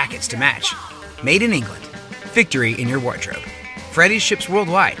 and jackets to match. Made in England. Victory in your wardrobe. Freddy's ships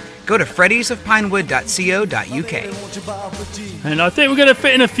worldwide. Go to freddy'sofpinewood.co.uk. And I think we're going to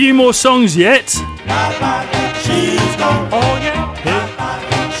fit in a few more songs yet.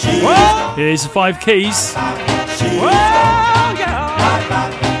 Here's the 5 keys.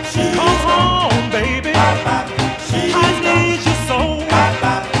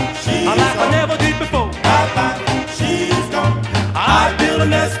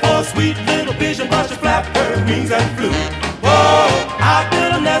 Sweet little vision, but she flapped her wings and flew. Whoa, I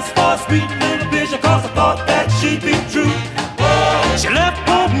built a nest for a sweet little vision, cause I thought that she'd be true. Whoa, she left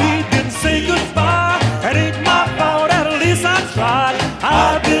for me, didn't say goodbye. It ain't my fault, at least I tried.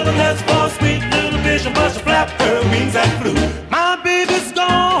 I built a nest for a sweet little vision, but she flapped her wings and flew. My baby's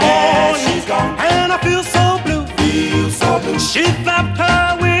gone, yeah, she's gone, and I feel so blue. She flapped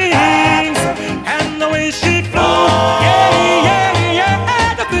her wings, and the way she flew, yeah.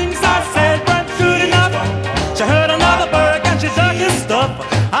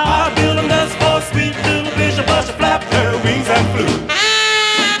 I built a nest for a sweet little vision, but she flapped her wings and flew.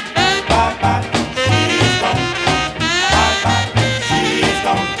 Bye-bye, she's gone. Bye-bye, she's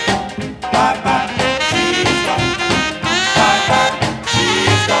gone. Bye-bye, she's gone. Bye-bye,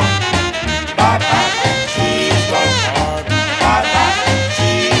 she's gone. Bye-bye, she's gone. Bye-bye,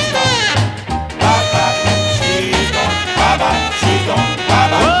 she's gone. Bye-bye, she's gone. Bye-bye, she's gone.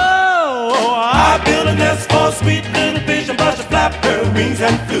 Bye-bye. Whoa, I built a nest for a sweet little vision, but she flapped her wings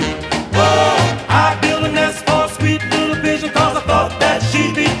and flew. Whoa, I built a nest for a sweet little vision, cause I thought that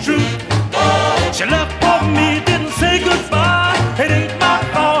she'd be true. Whoa, she left for me, didn't say goodbye. It ain't my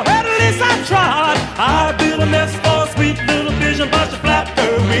fault, at least I tried. I built a nest for a sweet little vision, but she flapped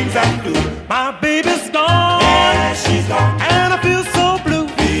her wings and flew. My baby's gone, yeah, she's gone, and I feel so blue.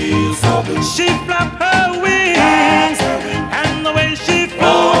 She flapped her wings, and the way she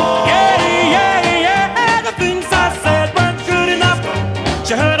flew, yeah, the things I said weren't good enough.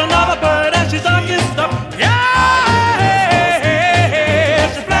 She heard another bird and she dug his stuff. Yeah,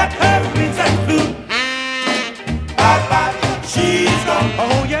 she flapped her wings and flew. Bye-bye, she's gone.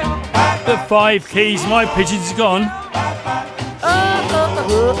 Oh yeah. The 5 keys, my pigeon's gone.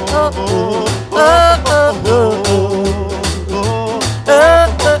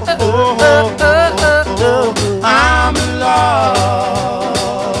 I'm in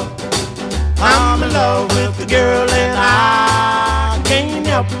love. I'm in love with the girl and I can't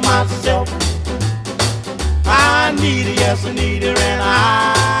help myself. I need her, yes I need her, and I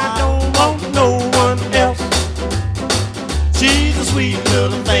don't want no one else. She's a sweet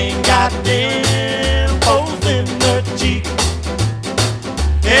little thing, got them holes in her cheek.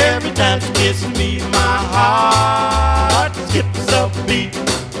 Every time she kisses me, my heart skips a beat.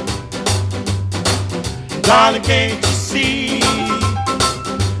 Darling, can't you see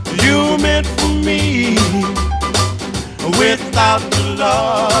you're meant for me? Without your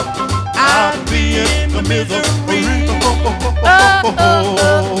love, I'd be in the misery.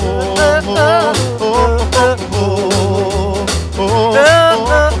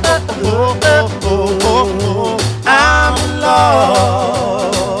 I'm in love.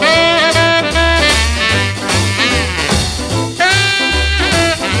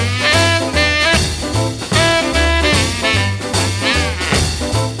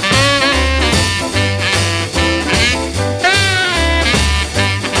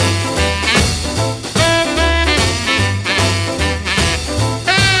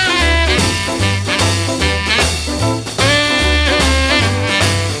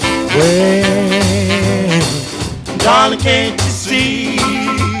 Well, darling, can't you see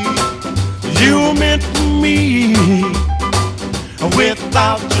you're meant for me?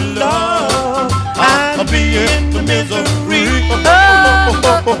 Without your love, I'd be in the misery.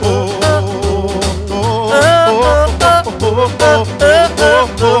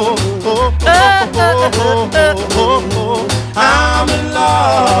 I'm in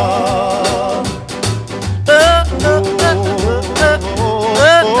love.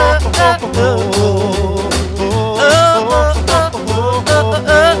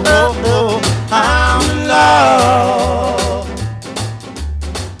 I'm in love.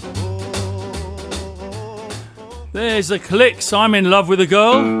 There's the Clicks, I'm in love with a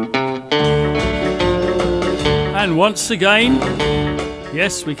girl. And once again,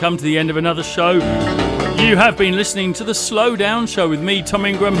 yes, we come to the end of another show. You have been listening to the Slow Down Show with me, Tom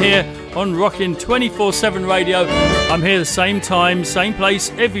Ingram, here on ROCKIN 24/7 Radio. I'm here the same time, same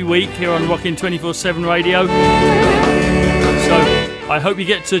place every week here on ROCKIN 24/7 Radio. So I hope you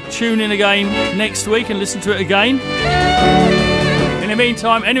get to tune in again next week and listen to it again. In the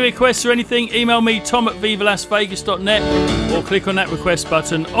meantime, any requests or anything, email me, tom@vivalasvegas.net, or click on that request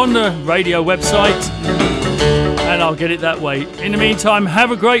button on the radio website and I'll get it that way. In the meantime,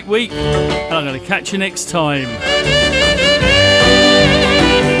 have a great week and I'm going to catch you next time.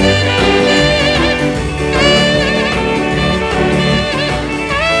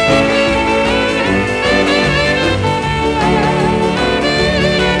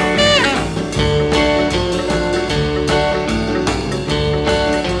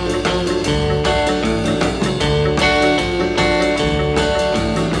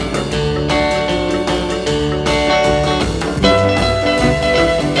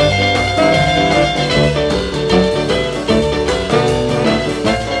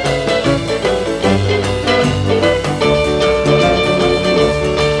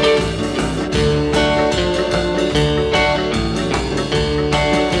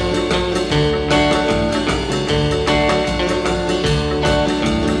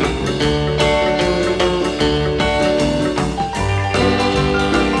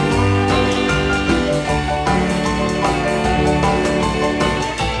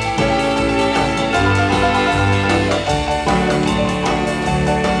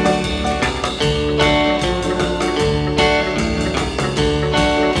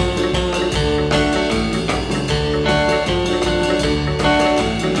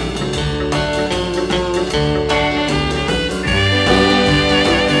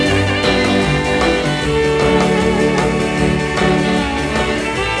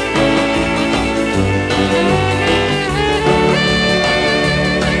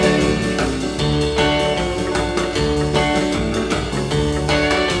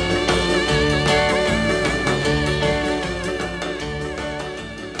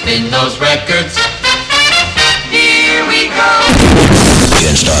 In those records. Here we go.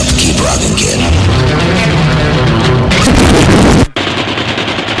 Can't stop, keep rocking, kid.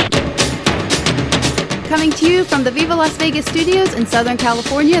 Coming to you from the Viva Las Vegas studios in Southern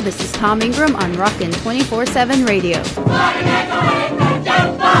California, this is Tom Ingram on ROCKIN 24/7 Radio.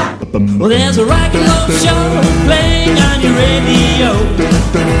 Well, there's a rock and roll show playing on your radio.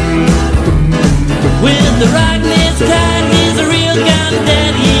 With the rockin' kind, he's a real gun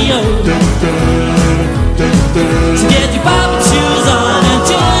daddy-o. So get your poppin' shoes on and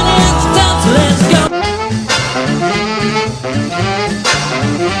tune in to Tom, so let's go.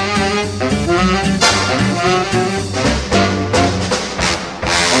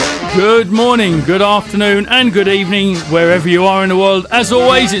 Good morning, good afternoon and good evening wherever you are in the world. As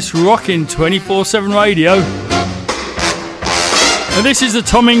always, it's ROCKIN 24/7 Radio. And this is the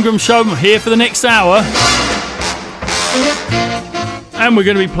Tom Ingram Show. I'm here for the next hour. And we're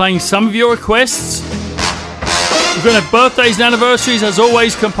going to be playing some of your requests. We're going to have birthdays and anniversaries, as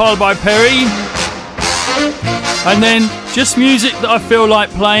always, compiled by Perry. And then just music that I feel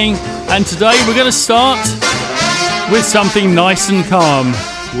like playing. And today we're going to start with something nice and calm.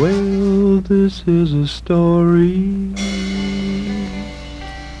 Well, this is a story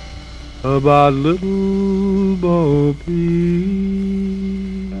about little Bo Peep.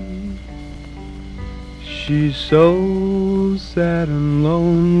 She's so sad and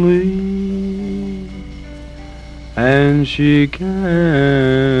lonely, and she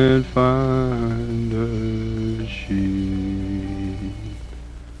can't find her sheep.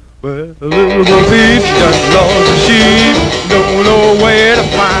 Well, little Bo Peep, she just lost her sheep, don't know where to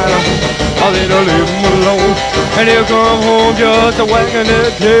find her. I'll let her leave him alone, and he'll come home just a wagging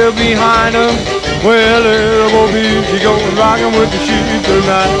his tail behind him. Well, little Bo Peep, she goes rockin' with the sheep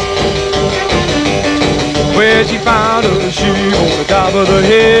tonight. Where she found her sheep on the top of the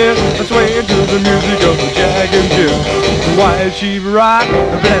hill, swaying to the music of the Jack and Jill. The white sheep rock,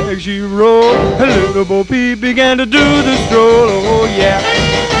 the black sheep roll, and little Bo Peep began to do the stroll. Oh yeah,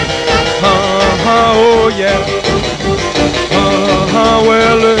 oh yeah.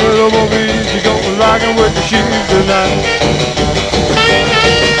 Well, little Bo Peep, she goes rockin' with the sheep tonight.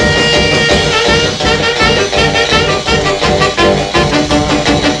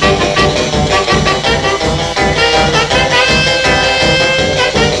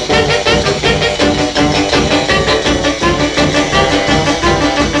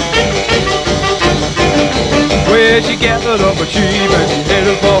 Well, she gathered up her sheep and she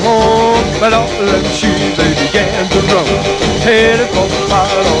headed for home. But all of them sheep, they began to roam. Headed for the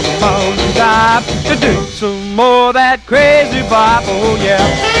spot on the mountain top to do some more of that crazy bop, oh yeah.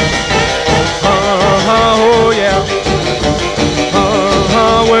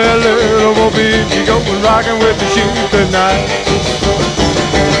 going rockin' with the sheep tonight.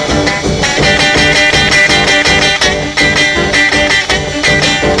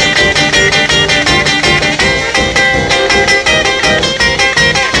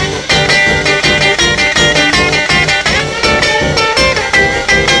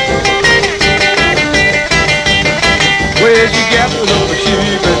 Where she gathers all the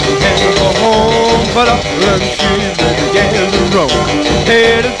sheep and began to go home, but all the sheep began to roam,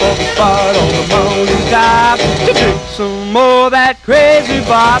 headed for the spot on the mountain top to drink some more of that crazy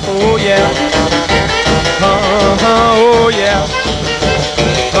bop. Oh yeah, oh yeah.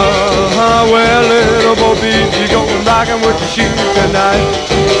 Well, little Bo Peep, she going rockin' with the sheep tonight.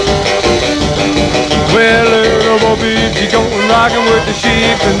 Well, little Bo Peep, she going rockin' with the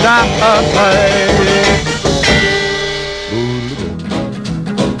sheep tonight.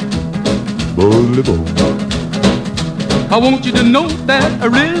 I want you to know that I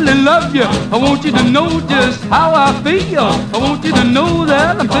really love you. I want you to know just how I feel. I want you to know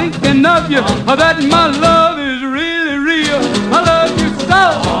that I'm thinking of you, that my love is really real. I love you so,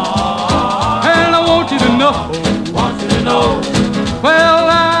 and I want you to know. Well,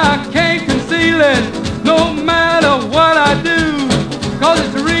 I can't conceal it, no matter what I do, 'cause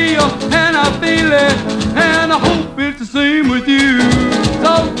it's real and I feel it, and I hope it's the same with you.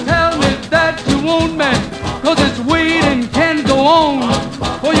 So tell me that you want me, 'cause it's waiting can go on,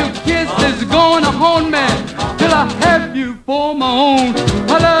 for your kiss is gonna haunt me till I have you for my own.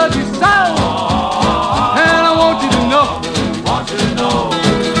 I love you so, and I want you to know.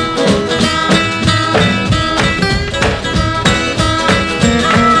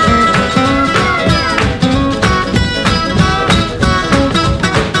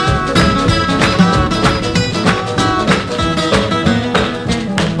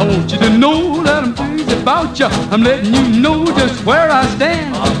 I want you to know that I'm crazy about you. I'm letting you know just where I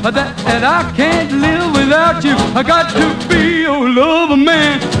stand, that I can't live without you. I got to be your lover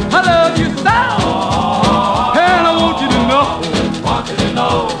man. I love you so, and I want you to know.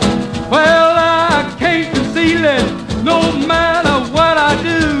 Well, I can't conceal it, no matter what I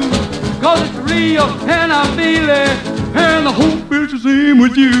do, 'cause it's real and I feel it, and I hope it's the same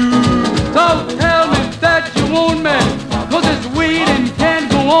with you. So tell me that you want me, 'cause it's waiting can't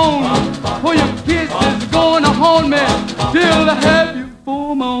go on, for your kiss is gonna haunt me till I have you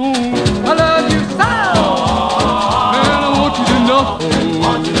for my own. I love you so, and I want you to know.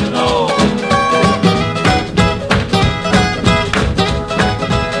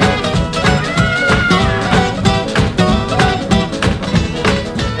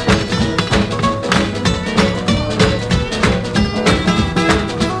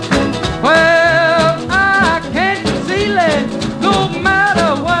 Well, I can't conceal it, no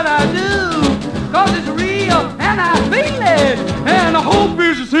matter what I do, 'cause it's real and I feel it, and I hope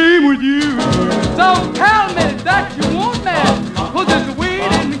it's the same with you. So tell me that you want me, 'cause it's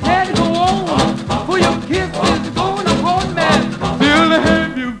waiting can't go on, for your kiss is gonna haunt me till I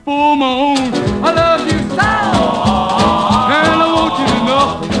have you for my own. I love you so, and I want you to know.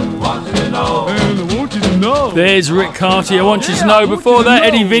 And I want you to know. There's Rick Carty, I want you to know. Before that,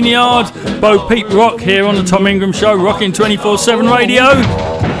 Eddie Vineyard, Bo Peep Rock here on the Tom Ingram Show, rocking 24/7 radio.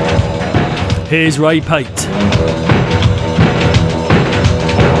 Here's Ray Pate.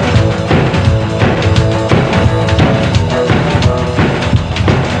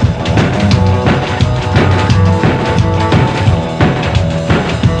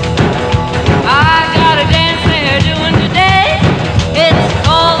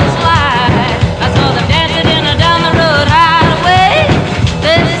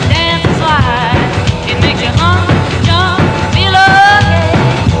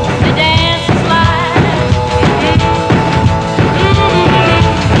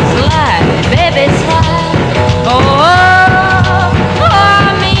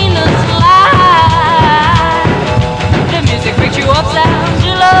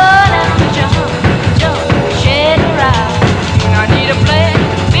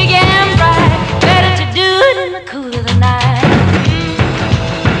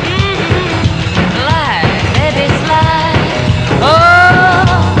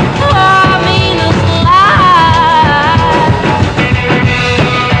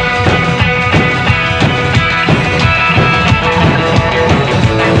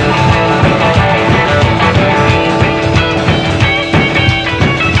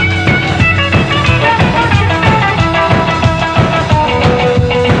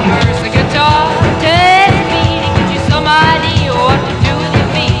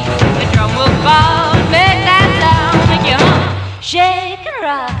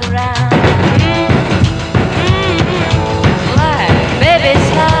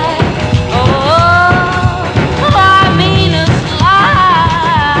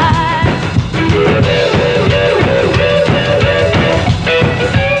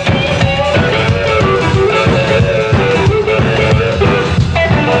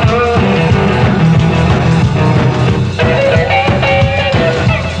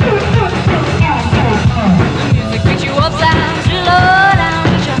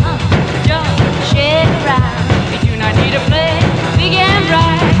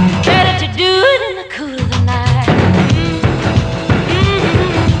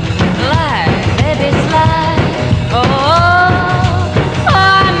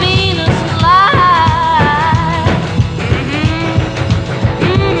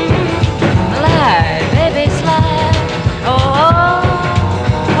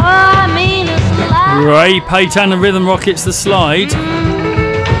 Ray Payton and Rhythm Rockets, The Slide.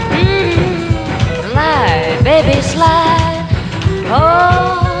 Slide, baby, slide.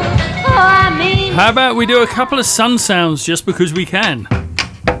 Oh, I mean. How about we do a couple of sun sounds just because we can?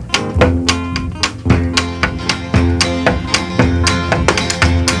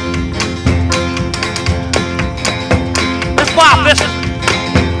 Let's pop, listen.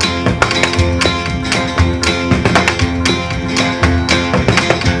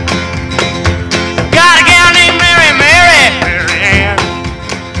 Got a gal named Mary Ann.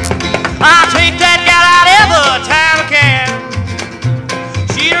 I'll take that gal out every time I can.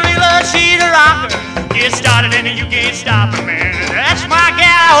 She's a reeler, she's a rocker. Get started and you can't stop her, man. That's my gal,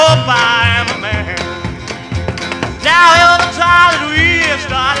 I hope I am a man. Now every time that we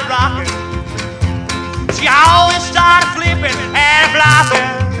started rocking, she always started flipping and flopping.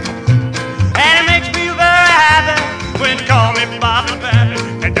 And it makes me very happy when you call me Bobby Pappy.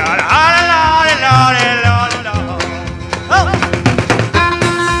 And darling, lordy, lordy, lordy, lordy. Oh!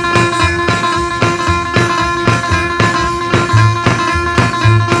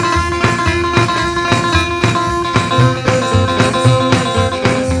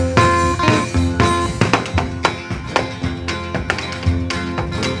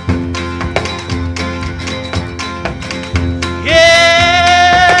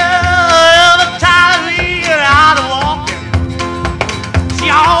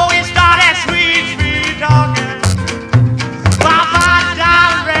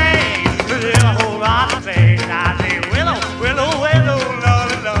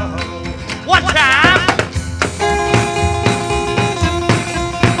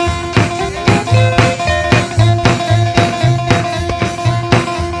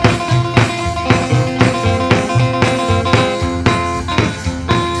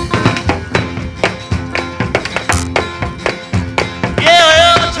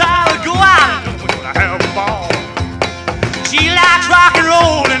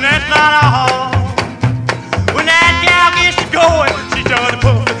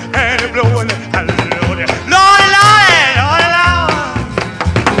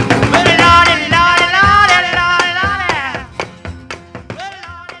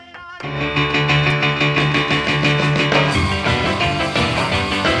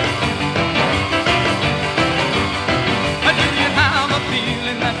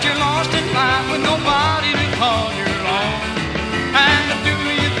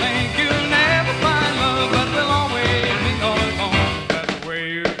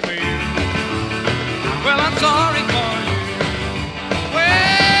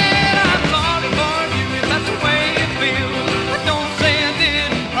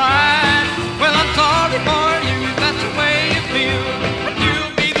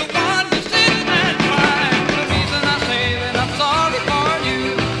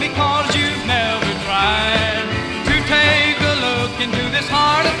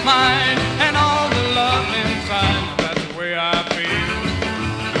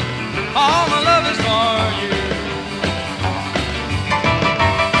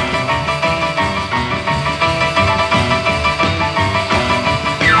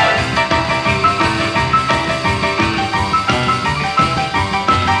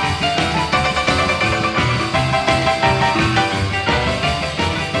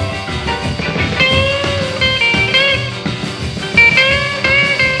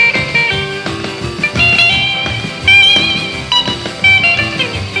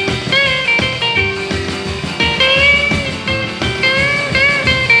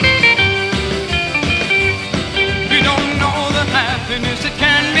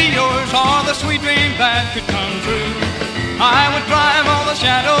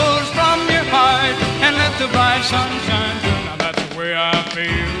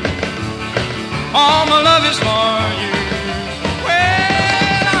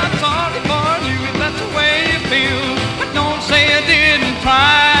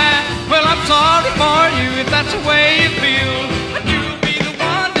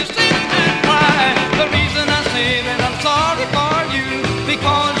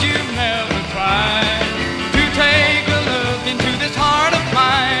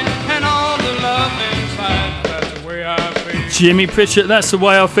 Jimmy Pritchett, That's the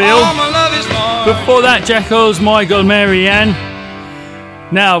Way I Feel. Before that, Jack Earl's My Girl Mary Ann.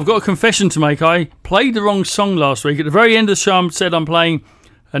 Now, I've got a confession to make. I played the wrong song last week. At the very end of the show, I said I'm playing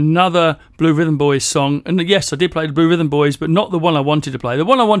another Blue Rhythm Boys song. And yes, I did play the Blue Rhythm Boys, but not the one I wanted to play. The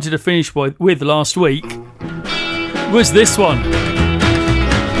one I wanted to finish with last week was this one.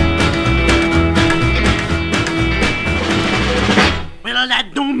 Well, that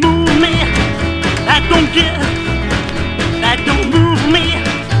don't move me. That don't get. That don't move me.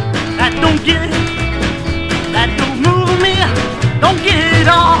 That don't get. don't get it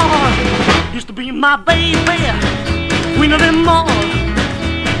all. Used to be my baby, queen of them all.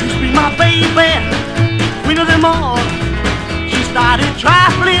 Used to be my baby, queen of them all. She started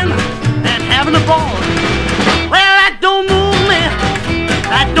trifling and having a ball. Well, that don't move me,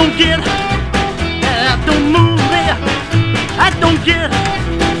 that don't get, that don't move me, that don't get,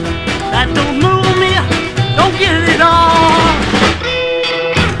 that don't move me, don't get it all.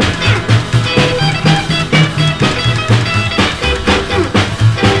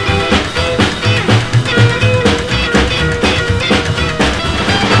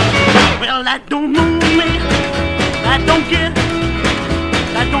 Well, that don't move me, that don't get,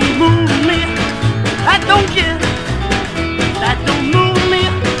 that don't move me, that don't get, that don't move me,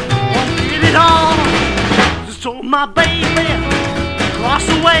 won't get it all. So my baby cross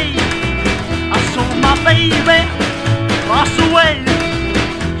away, I saw my baby cross away.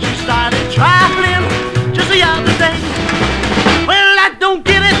 She started trifling just the other day. Well, that don't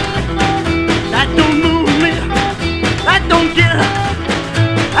get it, that don't move me, that don't get it,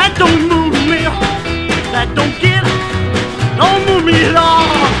 that don't move me, that don't get it, don't move me at all.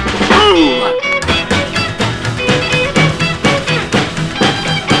 Ooh.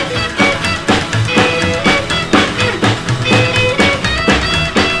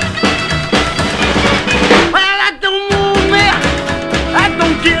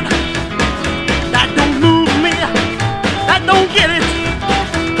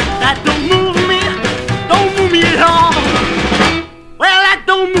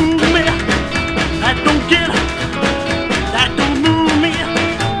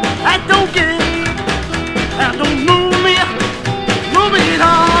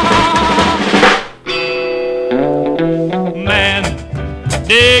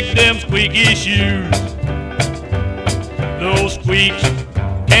 Dig them squeaky shoes. Those squeaks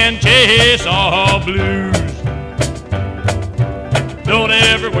can chase all blues. Don't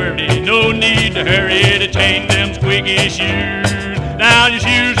ever worry, no need to hurry to change them squeaky shoes. Now your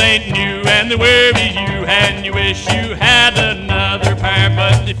shoes ain't new and they worry you, and you wish you had another pair.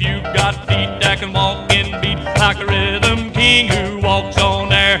 But if you've got feet that can walk in beat like a rhythm king who walks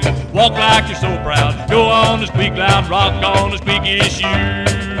on air, walk like you're so proud, go on the squeak loud, rock on the squeaky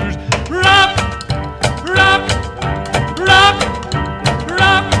shoes. Rock, rock, rock,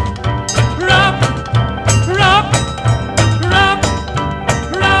 rock, rock, rock, rock,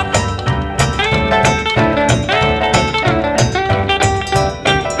 rock.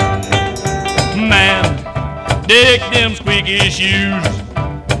 Man, dig them squeaky shoes.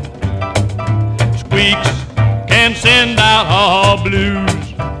 Squeaks can send out all blues.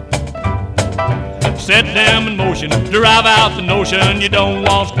 Set them in motion, drive out the notion you don't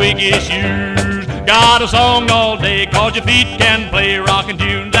want squeaky shoes. Got a song all day, cause your feet can play rockin'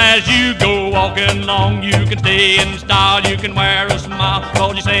 tunes as you go walking along. You can stay in style, you can wear a smile,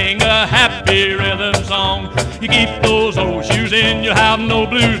 cause you sing a happy rhythm song. You keep those old shoes in, you'll have no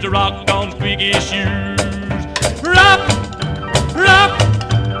blues to rock on squeaky shoes. Rock, rock,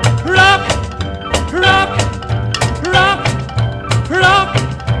 rock, rock, rock, rock,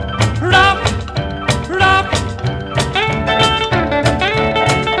 rock.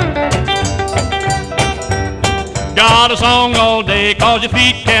 Got a song all day, cause your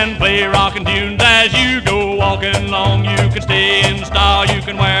feet can play rockin' tunes as you go walking along. You can stay in style, you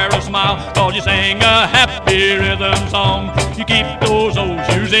can wear a smile, cause you sing a happy rhythm song. You keep those old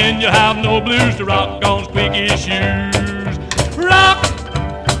shoes in, you have no blues to rock on squeaky shoes. Rock,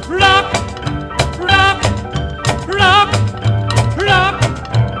 rock, rock, rock, rock,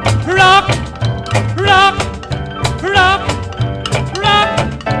 rock, rock, rock, rock, rock,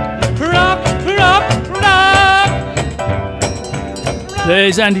 rock, rock.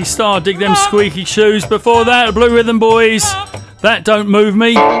 There's Andy Starr, Dig Them Squeaky Shoes. Before that, Blue Rhythm Boys, That Don't Move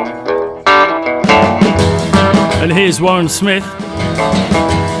Me. And here's Warren Smith.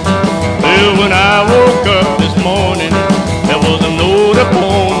 Well, when I woke up this morning, there was a note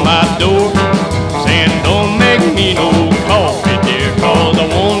upon my door saying, don't make me no coffee, dear, cause I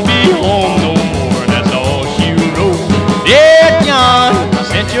won't be home no more. That's all she wrote. Dear John, I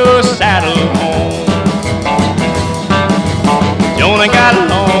sent your saddle home. Jonah got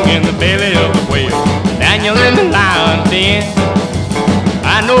along in the belly of the whale, Daniel in the lion's den.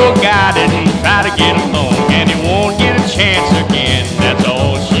 I know God didn't try to get along, and he won't get a chance again. That's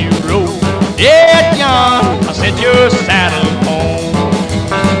all she wrote. Yeah, John, I sent your saddle home.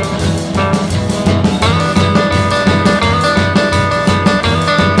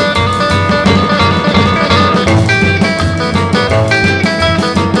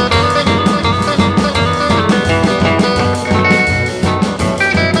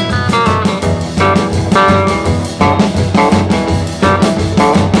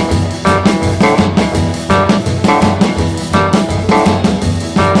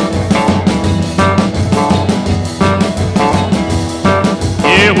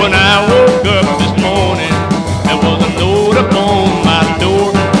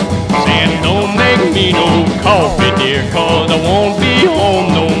 here, 'cause I won't be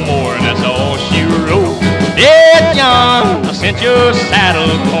home no more, and that's all she wrote. Dead young, I sent your saddle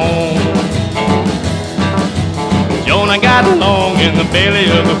home. Jonah got along in the belly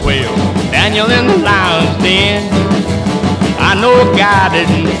of the whale, Daniel in the lion's den. I know a guy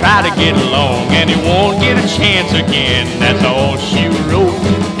didn't try to get along, and he won't get a chance again. That's all she wrote.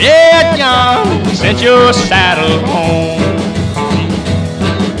 Dead young, sent your saddle home.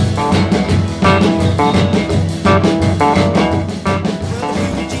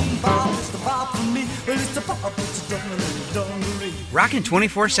 Rockin'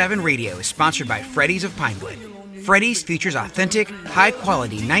 24/7 Radio is sponsored by Freddy's of Pinewood. Freddy's features authentic,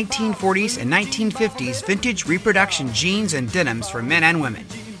 high-quality 1940s and 1950s vintage reproduction jeans and denims for men and women.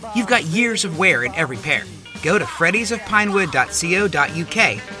 You've got years of wear in every pair. Go to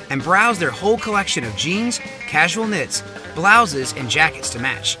freddy'sofpinewood.co.uk and browse their whole collection of jeans, casual knits, blouses, and jackets to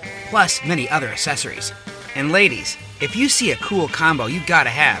match, plus many other accessories. And ladies, if you see a cool combo you've got to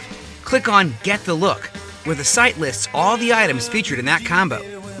have, click on Get the Look, where the site lists all the items featured in that combo,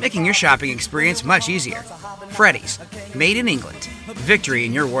 making your shopping experience much easier. Freddy's, made in England. Victory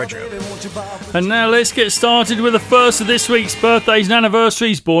in your wardrobe. And now let's get started with the first of this week's birthdays and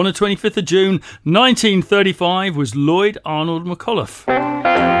anniversaries. Born on 25th of June 1935 was Lloyd Arnold McAuliffe.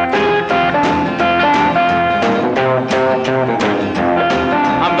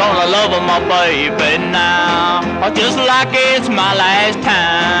 I'm gonna love my baby now, just like it's my last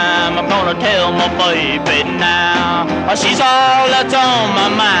time. I'm gonna tell my baby now, she's all that's on my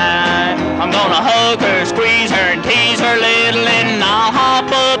mind. I'm gonna hug her, squeeze her, and tease her little, and I'll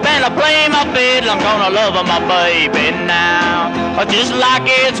hop up and I'll play my fiddle. I'm gonna love my baby now, just like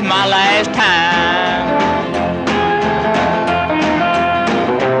it's my last time.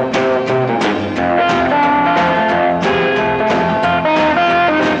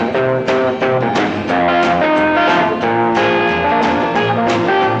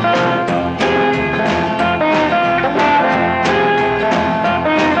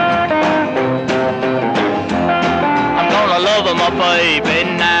 Baby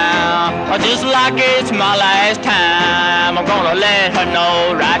now, just like it's my last time. I'm gonna let her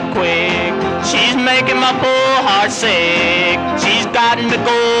know right quick, she's making my poor heart sick. She's got me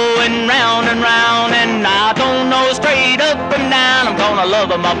going round and round, and I don't know straight up and down. I'm gonna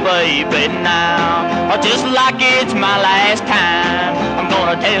love my baby now, just like it's my last time. I'm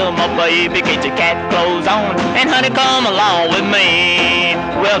gonna tell my baby, get your cat clothes on, and honey, come along with me.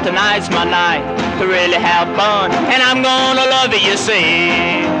 Well, tonight's my night to really have fun, and I'm gonna love it, you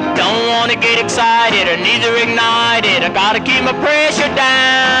see. Don't wanna get excited or neither ignited, I gotta keep my pressure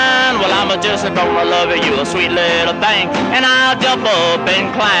down. Well, I'm just gonna love you, a sweet little thing, and I'll jump up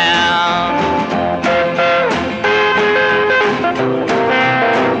and clown.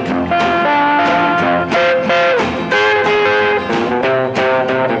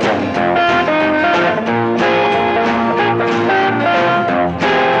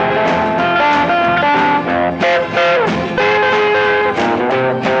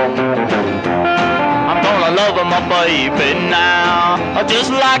 Baby now, just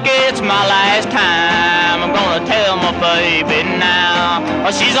like it's my last time. I'm gonna tell my baby now,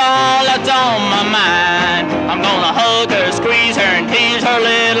 she's all that's on my mind. I'm gonna hug her, squeeze her, and tease her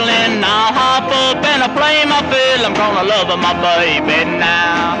little, and I'll hop up and I'll play my fiddle. I'm gonna love my baby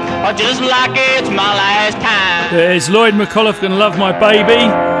now, just like it's my last time. There's Lloyd McAuliffe, Gonna Love My Baby.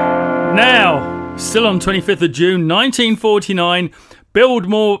 Now, still on 25th of June 1949,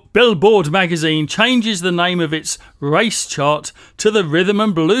 Billboard magazine changes the name of its race chart to the Rhythm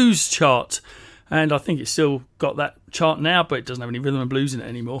and Blues chart. And I think it's still got that chart now, but it doesn't have any rhythm and blues in it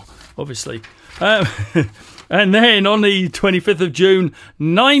anymore, obviously. And then on the 25th of June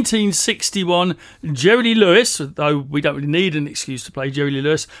 1961, Jerry Lee Lewis, though we don't really need an excuse to play Jerry Lee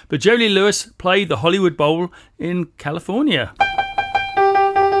Lewis, but Jerry Lee Lewis played the Hollywood Bowl in California.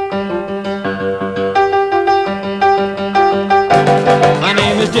 My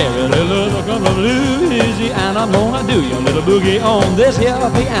name is Jerry Lee Lewis from Louisiana. I'm gonna do your little boogie on this here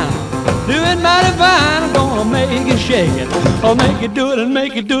piano. Do it mighty fine, I'm gonna make it shake it. I'll make it do it and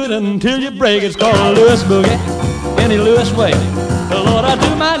make it do it until you break it. It's called a Lewis boogie, any Lewis way. Lord, I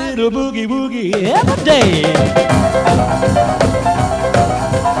do my little boogie woogie every day.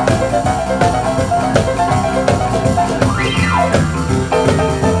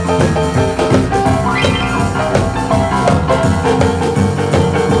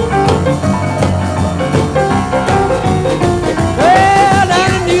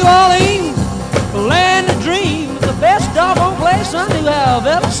 I've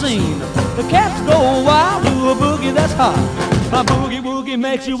ever seen. The cats go wild to a boogie that's hot. My boogie woogie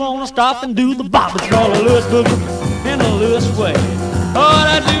makes you wanna stop and do the bop. It's called a Lewis boogie, in a Lewis way. Oh,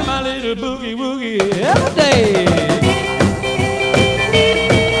 I do my little boogie woogie every day.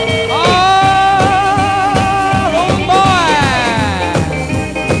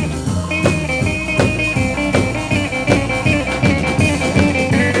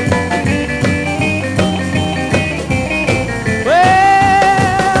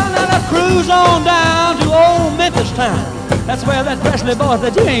 That's where that Presley boy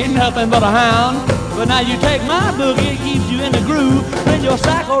said you ain't nothing but a hound. But now you take my boogie, it keeps you in the groove. When your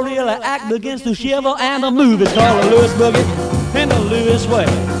psycho really act begins to shiver and to move. It's called a Lewis boogie in the Lewis way.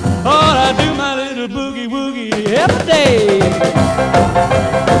 Oh, I do my little boogie woogie every day.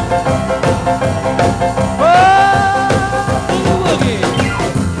 Oh, boogie woogie.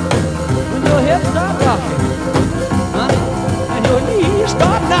 When your hips start rocking, honey, and your knees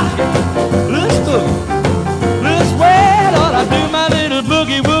start knocking, Lewis boogie.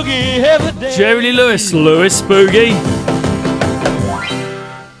 Jerry Lee Lewis, Lewis Boogie.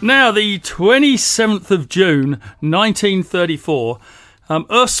 Now, the 27th of June, 1934,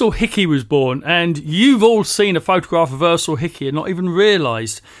 Ersel Hickey was born, and you've all seen a photograph of Ersel Hickey and not even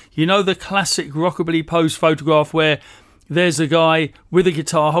realised. You know the classic rockabilly pose photograph where there's a guy with a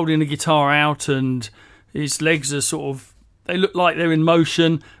guitar holding the guitar out and his legs are sort of, they look like they're in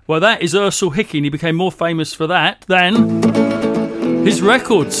motion. Well, that is Ersel Hickey, and he became more famous for that than his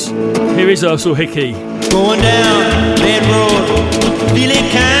records. Here is Ersel Hickey. Going down that road, feeling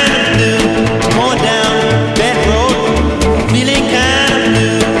kind of blue. Going down that road, feeling kind of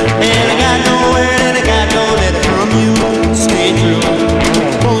blue. And I got no word and I got no letter from you. Stay true.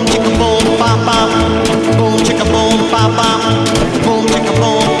 Boom chicka boom pop pop. Boom chicka boom pop pop. Boom chicka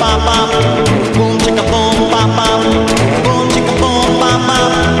boom pop pop. Boom chicka boom pop pop. Boom chicka boom pop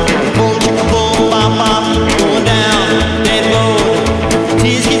pop. Boom chicka boom pop pop. Going down that road.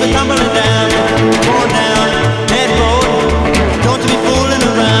 Tears keep it tumbling down, going down that road. Don't you be fooling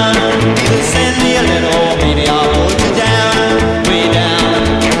around. Either send me a letter or maybe I'll put you down, way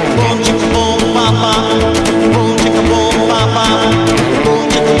down. Boom chicka boom pop pop, boom chicka boom pop pop, boom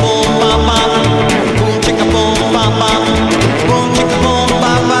chicka boom pop pop, boom chicka boom pop pop, boom chicka boom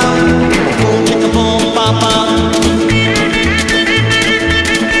pop pop, boom chicka boom pop pop.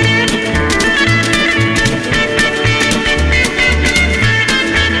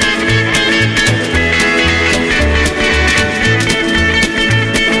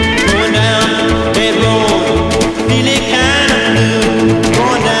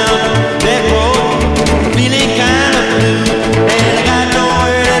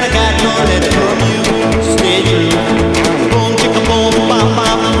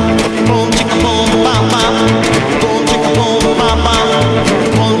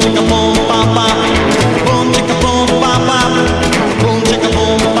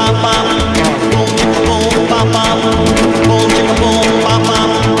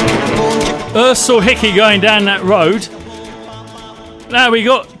 Ersel Hickey going down that road. Now we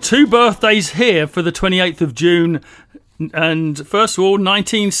got two birthdays here for the 28th of June, and first of all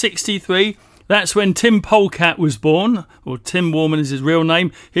 1963, that's when Tim Polecat was born, or Tim Warman is his real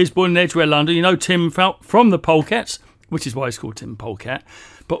name. He was born in Edgware, London. You know Tim from the Polecats, which is why it's called Tim Polecat.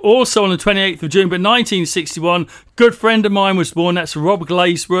 But also on the 28th of June, but 1961, good friend of mine was born. That's Rob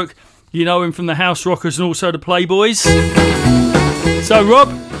Glazebrook. You know him from the House Rockers and also the Playboys. So Rob,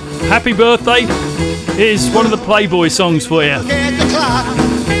 happy birthday. Here's one of the Playboy songs for you. Look at the clock.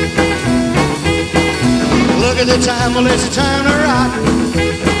 Look at the time, well it's time to rock.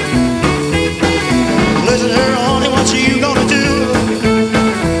 Listen to her, honey, what you gonna do?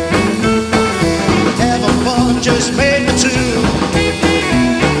 Having fun just made me too.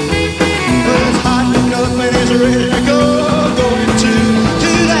 Well, it's hot enough and it's ready to go. Going to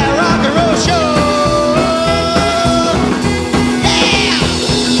that rock and roll show.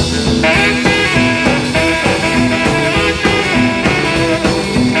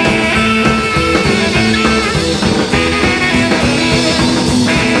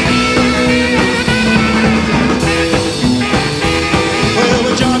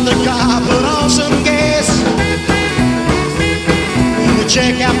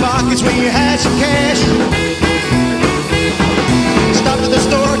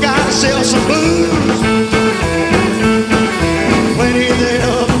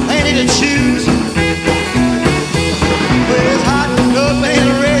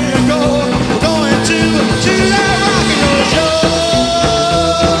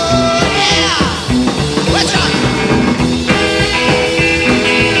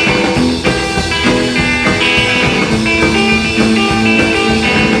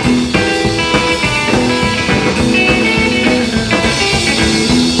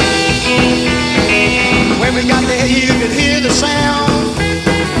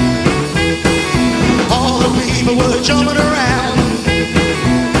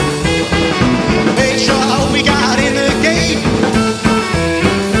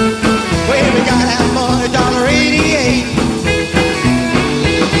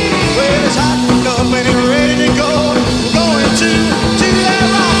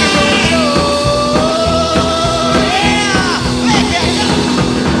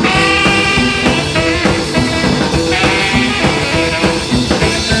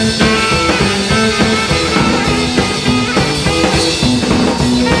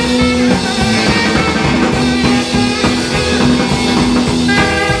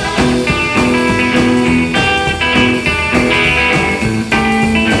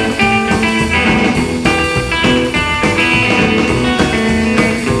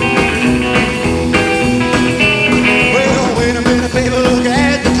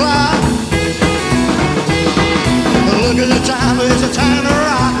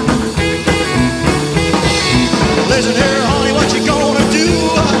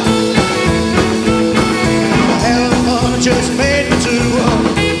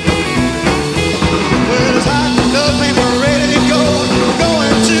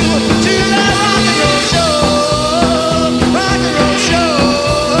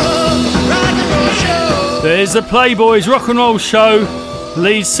 is the Playboys Rock and Roll Show.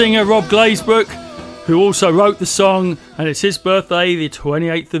 Lead singer Rob Glazebrook, who also wrote the song, and it's his birthday, the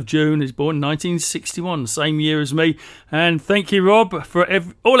 28th of June. He's born in 1961, the same year as me. And thank you, Rob, for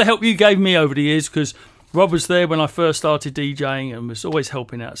all the help you gave me over the years, because Rob was there when I first started DJing and was always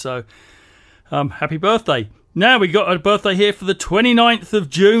helping out. So, happy birthday. Now we got a birthday here for the 29th of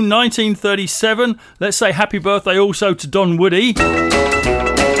June, 1937. Let's say happy birthday also to Don Woody.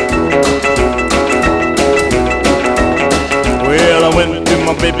 Well, I went to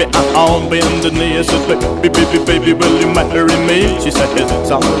my baby on bended knee. I said, baby, will you marry me? She said,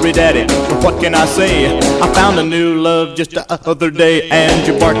 sorry, daddy, but what can I say? I found a new love just the other day, and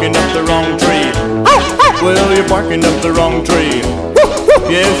you're barking up the wrong tree. Well, you're barking up the wrong tree.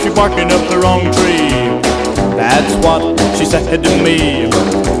 Yes, you're barking up the wrong tree. That's what she said to me.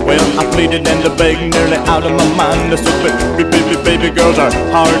 Well, I pleaded and I begged, nearly out of my mind. I said, baby, girls are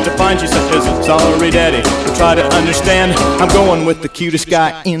hard to find. She says, sorry, daddy, but try to understand. I'm going with the cutest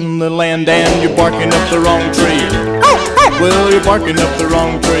guy in the land, and you're barking up the wrong tree. Well, you're barking up the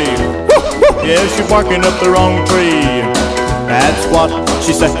wrong tree. Yes, you're barking up the wrong tree. That's what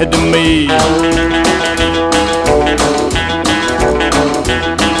she said to me.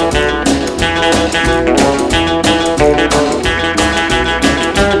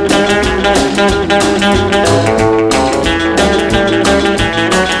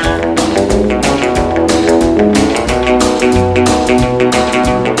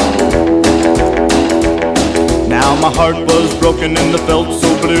 Now my heart was broken and I felt so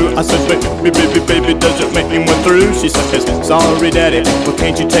blue. I said, baby, does it make him went through? She says, sorry, daddy, but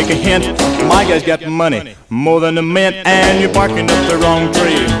can't you take a hint? My guy's got money, more than a mint, and you're barking up the wrong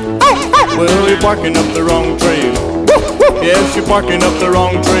tree. Well, you're barking up the wrong tree. Yes, you're barking up the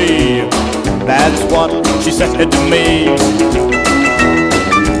wrong tree. That's what she said to me.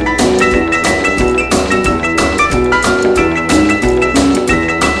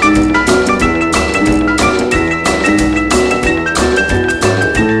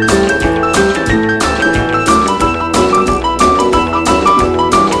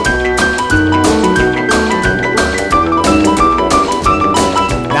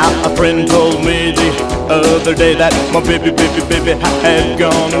 Now a friend told me the other day that my baby had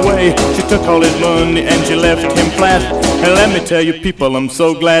gone away. She took all his money and she left him flat. And let me tell you people, I'm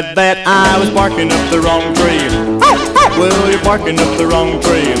so glad that I was barking up the wrong tree. Well, you're barking up the wrong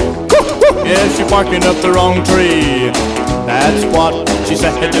tree. Yes, you're barking up the wrong tree. That's what she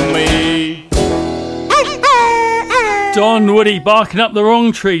said to me. Don Woody barking up the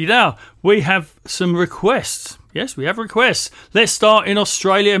wrong tree. Now, we have some requests. Yes, we have requests. Let's start in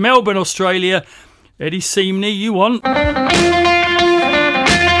Australia, Melbourne, Australia. Eddie Seamney, you want? Goodbye.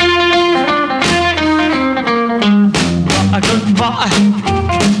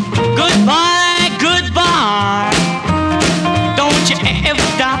 Don't you ever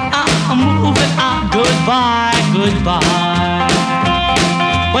die. I'm moving on. Goodbye.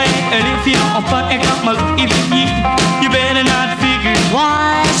 Well, if you don't think I'm leaving you, you better not figure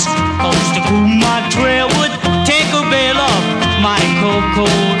twice. 'Cause to cool my trail would take a bail off my cold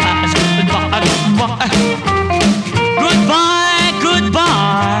eyes.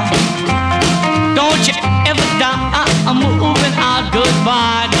 Goodbye. Don't you ever die. I'm moving out.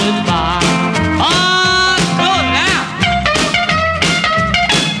 Goodbye. Oh, good now.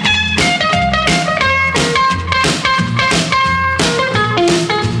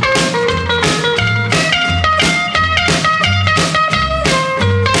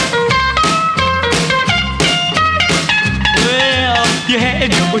 Well, you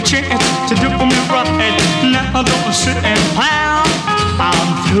had your chance to do me right. Now don't sit and pound.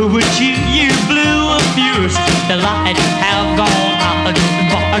 I'm through with you, you blew a fuse. The light have gone out.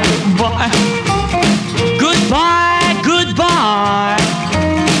 Goodbye.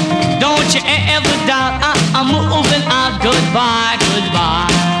 Don't you ever doubt I'm moving out. Goodbye.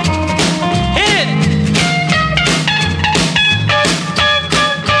 Hit it.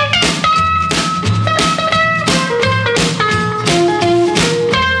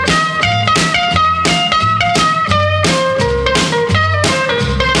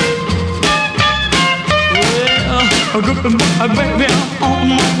 Baby, I'm on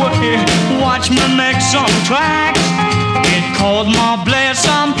my way. Watch my next song tracks. It called my bless.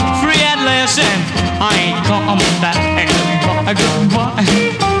 I'm free at last, and I ain't coming back.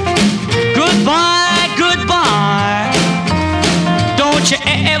 Goodbye. Don't you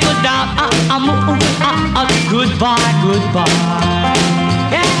ever doubt I'm moving out. Goodbye.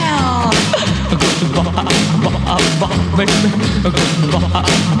 Yeah. Goodbye, baby.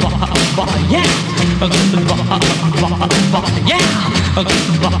 Goodbye, yeah.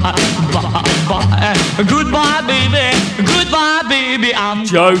 Goodbye, baby. Goodbye, baby.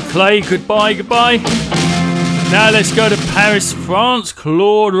 Joe Clay, goodbye, goodbye. Now let's go to Paris, France.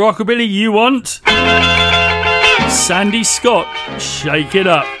 Claude Rockabilly, you want? Sandy Scott, shake it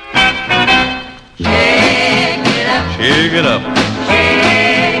up. Shake it up. Shake it up.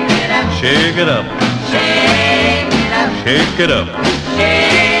 Shake it up. Shake it up. Shake it up. Shake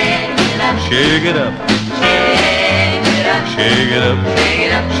it up. Shake it up. Shake it up. Shake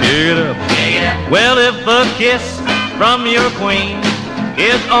it up. Shake it up. Well, if a kiss from your queen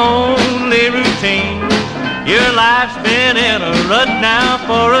is only routine, your life's been in a rut now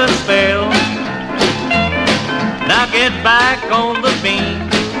for a spell. Now get back on the beam,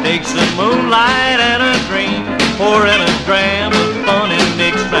 take some moonlight and a dream, pour in a dram of fun and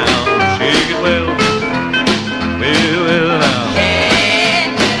mix now. Shake it well, well now.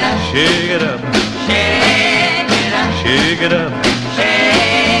 Shake it up. Shake it up. Shake it up.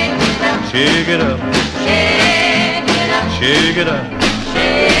 Shake it up. Shake it up. Shake it up.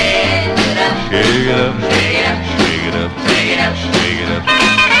 Shake it up. Shake it up. Shake it up. Shake it up. Shake it up.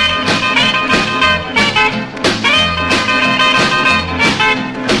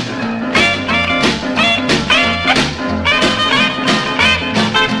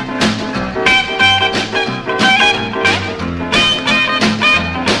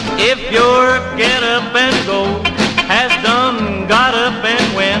 If your get up and go has done got up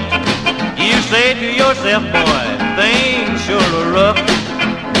and went, you say to yourself, boy, things sure are rough.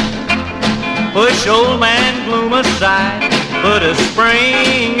 Push old man gloom aside, put a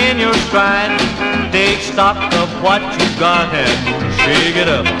spring in your stride, take stock of what you got and shake it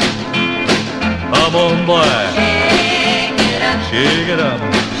up. Come on, boy. Shake it up. Shake it up.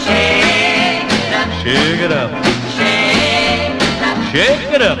 Shake it up.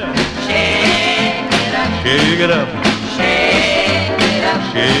 Shake it up. Shake it up. Shake it up.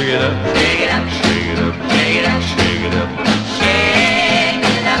 Shake it up. Shake it up. Shake it up. Shake it up.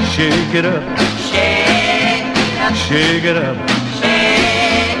 Shake it up. Shake it up. Shake it up.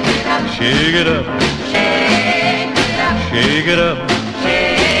 Shake it up. Shake it up. Shake it up.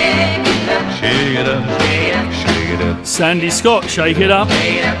 Shake it up. Shake it up. Sandy Scott, shake it up.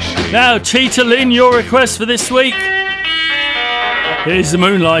 Now, Cheetah Lynn, your request for this week. Here's the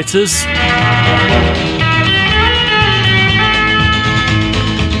Moonlighters.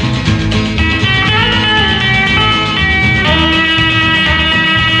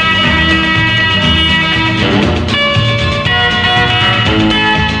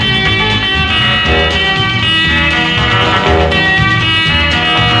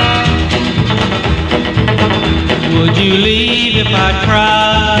 Would you leave if I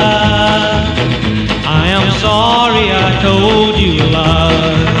cried? I am sorry I told you a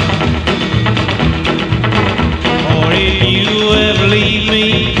lie. Or if you ever leave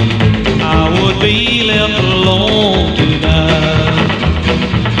me, I would be left alone to die.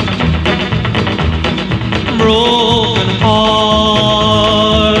 Broken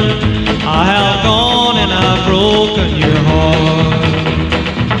heart, I have gone and I've broken your heart.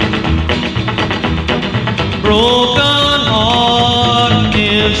 Broken heart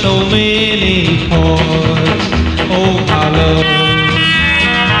in so many parts. Oh, my love.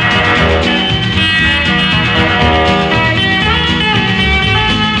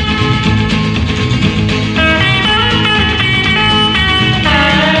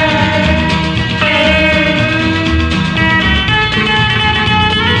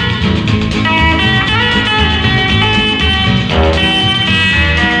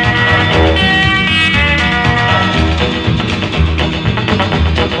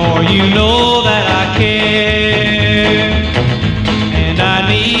 For you know that I care, and I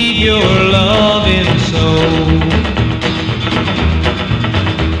need your loving soul.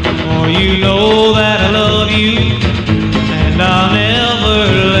 For you know that I love you, and I'll never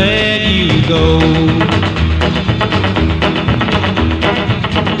let you go.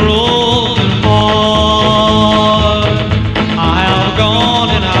 Broken heart, I have gone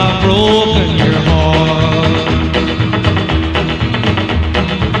and I've broken your heart.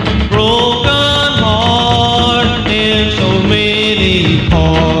 Broken heart in so many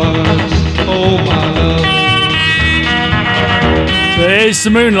parts. Oh, my love. There's the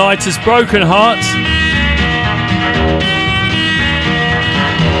Moonlighters, Broken Hearts.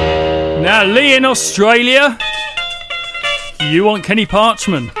 Now, Lee in Australia. You want Kenny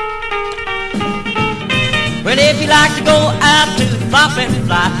Parchman? Well, if you like to go out to flop and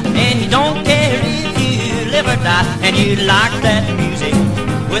fly, and you don't care if you live or die, and you like that music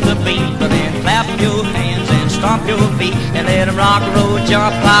with a beat, but then clap your hands and stomp stomp your feet and let them rock, roll,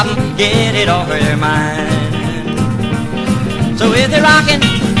 jump, pop, and get it off of their mind. So if they're rocking,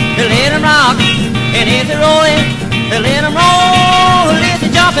 let them rock, and if they're rolling, let them roll. If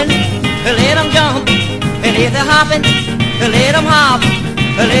they're jumping, let them jump, and if they're hopping, let them hop.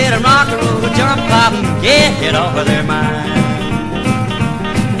 Let them rock, roll, jump, pop, and get it off of their mind.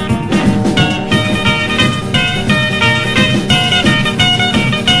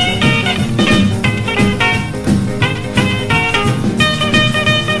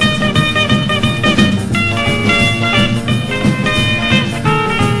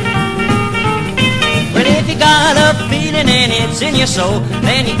 Got a feeling and it's in your soul,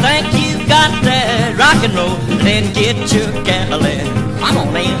 then you think you got that rock and roll, then get your Cadillac, come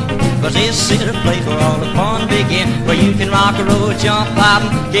on in, cause this is a place where all the fun begin, where you can rock and roll, jump, pop,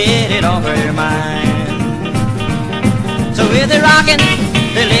 and get it off your mind. So if they're rocking,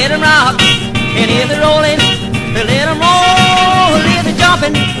 they let them rock, and if they're rolling, they let them roll. If they're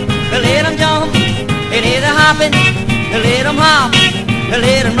jumping, they let them jump, and if they're hopping, they let them hop.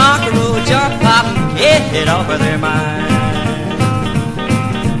 Let them rock and roll, jump, pop, and get it off of their mind.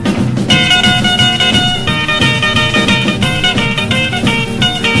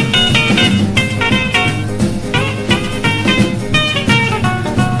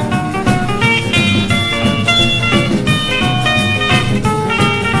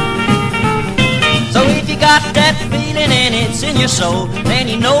 So if you got that feeling and it's in your soul, then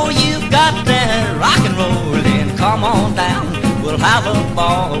you know you've got that rock and roll. Then come on down. We'll have a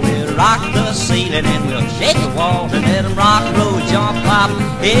ball, we'll rock the ceiling and we'll shake the walls and let them rock, roll, jump, pop,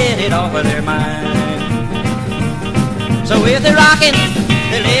 hit it off of their mind. So if they're rocking,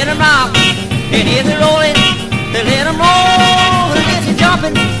 they let them rock, and if they're rolling, they let them roll. And if they're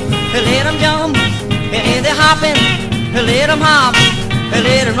jumping, they let them jump, and if they're hopping, they let them hop. They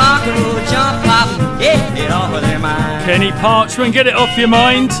let them rock, roll, jump, pop, hit it off of their mind. Kenny Parchman, get it off your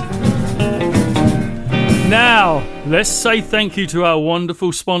mind. Now, let's say thank you to our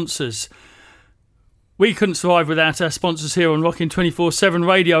wonderful sponsors. We couldn't survive without our sponsors here on Rockin' 24/7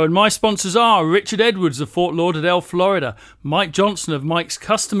 Radio, and my sponsors are Richard Edwards of Fort Lauderdale, Florida, Mike Johnson of Mike's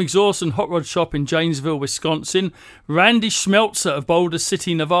Custom Exhaust and Hot Rod Shop in Janesville, Wisconsin, Randy Schmelzer of Boulder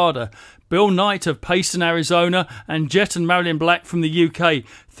City, Nevada, Bill Knight of Payson, Arizona, and Jet and Marilyn Black from the UK.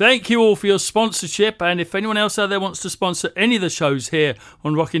 Thank you all for your sponsorship, and if anyone else out there wants to sponsor any of the shows here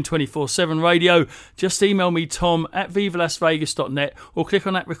on Rockin' 24/7 Radio, just email me, tom@vivalasvegas.net, or click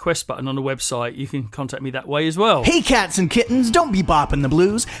on that request button on the website. You can contact me that way as well. Hey cats and kittens, don't be bopping the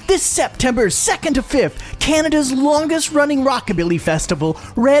blues. This September 2nd to 5th, Canada's longest running rockabilly festival,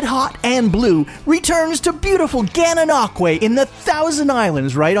 Red Hot and Blue, returns to beautiful Gananoque in the Thousand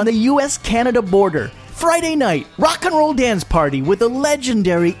Islands right on the US-Canada border. Friday night, rock and roll dance party with the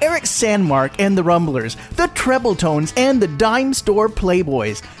legendary Eric Sandmark and the Rumblers, the Treble Tones, and the Dime Store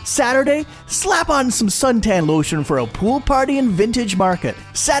Playboys. Saturday, slap on some suntan lotion for a pool party and vintage market.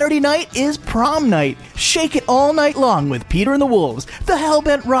 Saturday night is prom night. Shake it all night long with Peter and the Wolves, the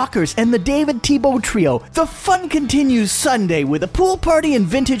Hellbent Rockers, and the David Tebow Trio. The fun continues Sunday with a pool party and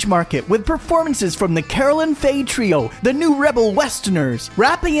vintage market with performances from the Carolyn Faye Trio, the New Rebel Westerners,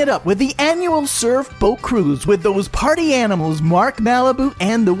 wrapping it up with the annual Surf Boat Cruise with those party animals Mark Malibu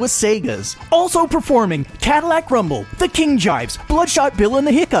and the Wasagas. Also performing Cadillac Rumble, the King Jives, Bloodshot Bill and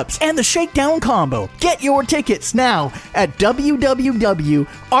the Hiccups, and the Shakedown Combo. Get your tickets now at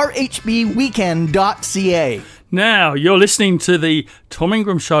www.rhbweekend.ca. Now, you're listening to the Tom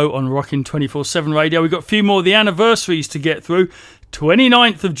Ingram Show on Rockin' 24/7 Radio. We've got a few more of the anniversaries to get through.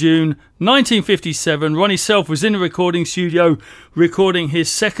 29th of June, 1957, Ronnie Self was in a recording studio recording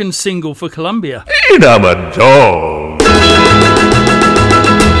his second single for Columbia. And I'm a dog.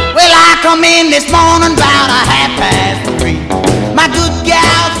 Well, I come in this morning about 3:30. My good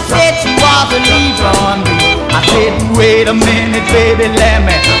gal said she was a leave on me. I said, wait a minute, baby, let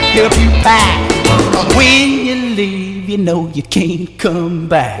me help you pack. 'Cause when you leave, you know you can't come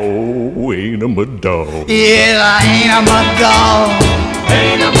back. Oh, ain't I'm a dog. Yeah, I ain't I'm a dog.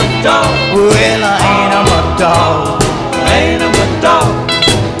 Ain't I'm a dog. Well, I ain't I'm a dog. Ain't I'm a dog.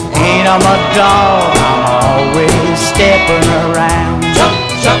 Ain't I'm a dog. I'm always stepping around. Chuck,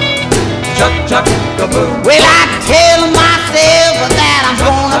 chuck, chuck, chuck, kaboom. Well, I tell myself that I'm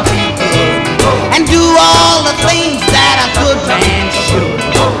gonna be good and do all the things that a good man should.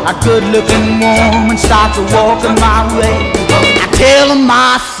 A good-looking woman starts walking my way. I tell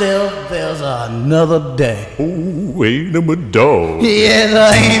myself there's another day. Oh, ain't I'm a dog.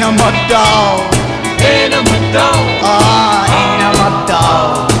 Yeah, ain't I'm a dog. Ain't I'm a dog. Oh, ain't I'm a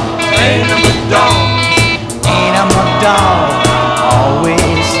dog. Ain't I'm a dog. Ain't I'm a dog.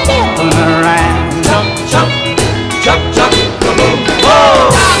 Always stepping around. Chump, chump,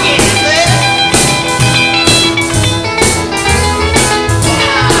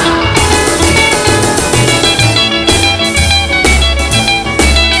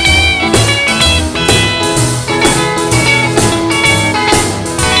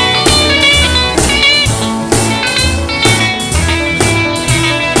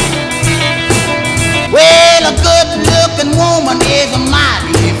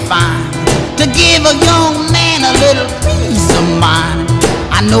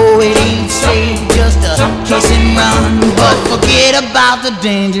 horse and run, but forget about the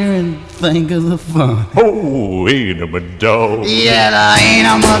danger and think of the fun. Oh, ain't I'm a dog. Yeah, I ain't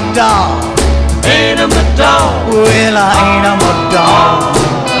I'm a dog. Ain't I'm a dog. Well, I ain't I'm a dog.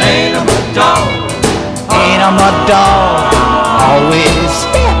 Ain't I'm a dog. Ain't I'm a dog. Always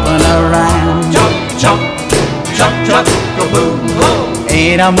stepping around. Jump, jump, jump, jump, kaboom, boom.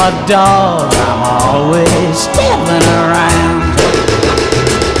 Ain't I'm a dog. I'm always stepping around.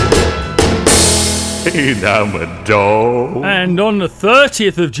 Ain't I'm a dog. And on the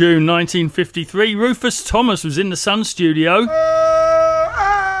 30th of June 1953, Rufus Thomas was in the Sun Studio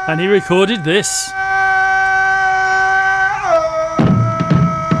and he recorded this.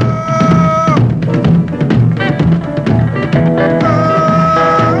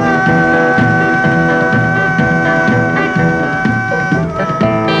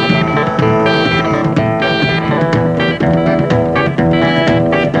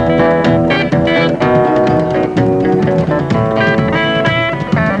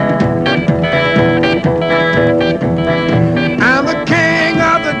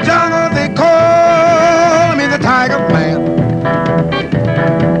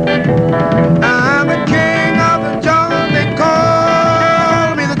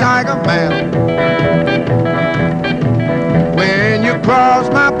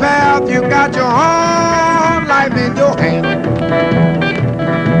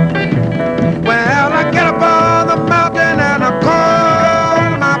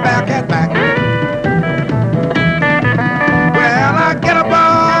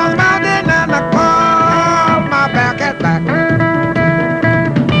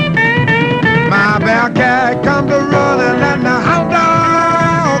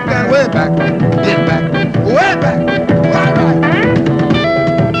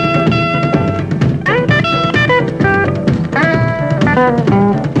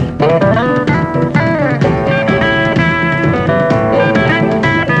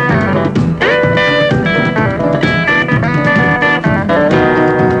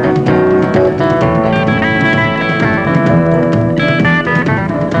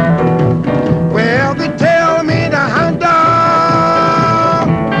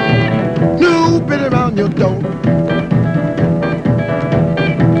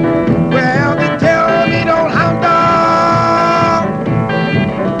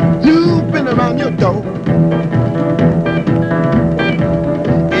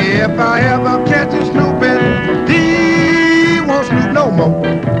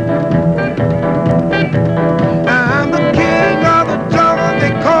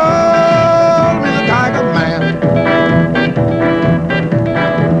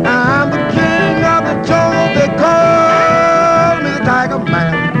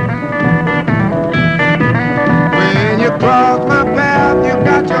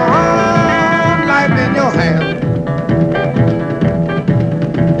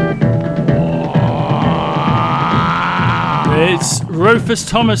 Rufus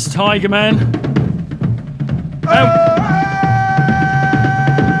Thomas, Tiger Man.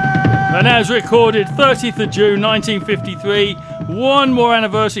 And as recorded, 30th of June 1953. One more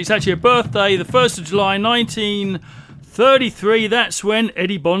anniversary. It's actually a birthday, the 1st of July 1933. That's when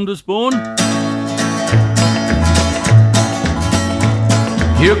Eddie Bond was born.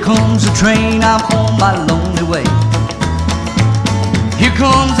 Here comes the train, I'm on my lonely way. Here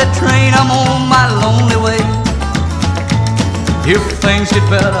comes the train, I'm on my lonely way. If things get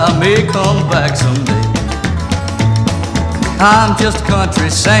better, I may come back someday. I'm just a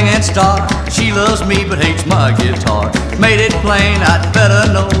country singing star. She loves me but hates my guitar. Made it plain, I'd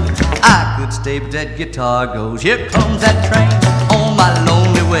better know I could stay, but that guitar goes. Here comes that train on my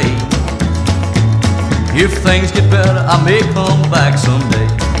lonely way. If things get better, I may come back someday.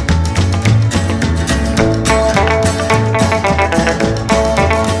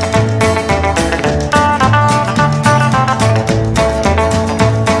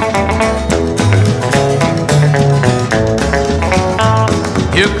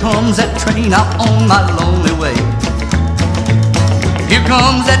 Here comes that train, I'm on my lonely way. Here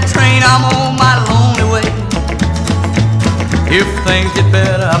comes that train, I'm on my lonely way. If things get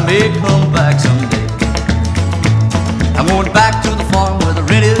better, I may come back someday. I'm going back to the farm where the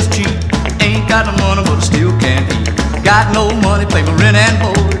rent is cheap. Ain't got no money, but I still can't eat. Got no money, pay my rent and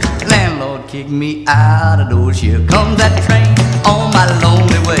board. Landlord kicked me out of doors. Here comes that train on my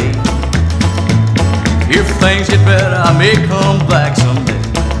lonely way. If things get better, I may come back someday.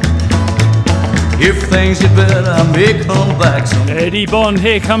 If things get better, I may come back someday. Eddie Bond,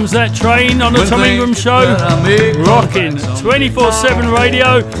 Here Comes That Train on the Tom Ingram Show. Rockin' 24/7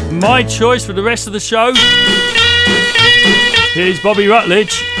 radio. My choice for the rest of the show. Here's Bobby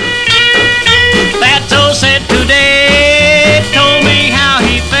Rutledge. That Fatso said today, told me how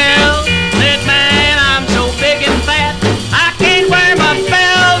he felt. Said, man, I'm so big and fat, I can't wear my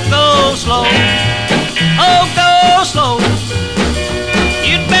belt. Go slow, oh, go slow.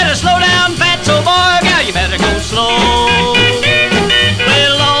 You'd better slow down, Fatso boy, yeah, you better go slow.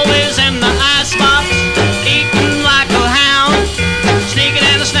 Well, always in the icebox, eating like a hound, sneaking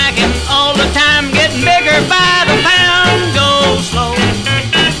and snacking all the time, getting bigger by the pound. Go slow.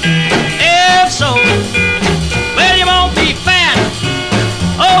 If so, well, you won't be fat.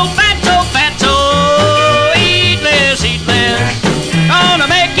 Oh, Fatso, Fatso, eat less, eat less. Gonna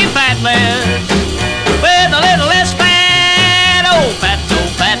make you fat less with a little less fat. Oh, Fatso,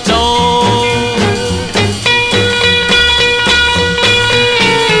 Fatso.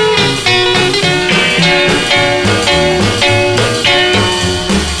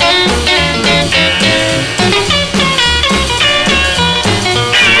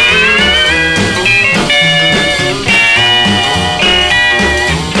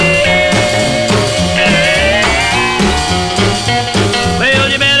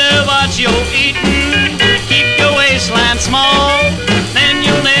 Well, you better watch your eating, keep your waistline small, then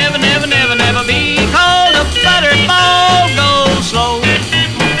you'll never, never, never, never be called a butterball. Go slow,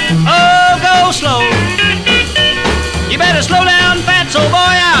 oh, go slow. You better slow down, Fatso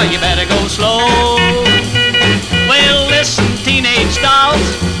boy, oh, you better go slow. Well, listen, teenage dolls,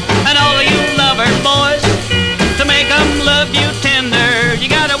 and all of you lover boys, to make 'em love you tender, you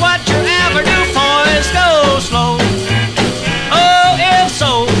gotta watch your avenue poise. Go slow. Oh, if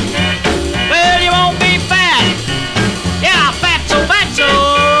so, well, you won't be fat. Yeah, Fatso, Fatso,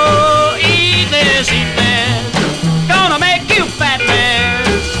 eat less, eat less. Gonna make you fat less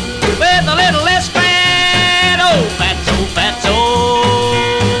with a little less fat. Oh, Fatso, Fatso.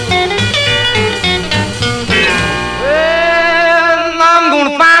 Well, I'm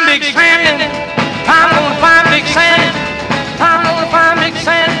gonna find Big Sandy. I'm gonna find Big Sandy. I'm gonna find Big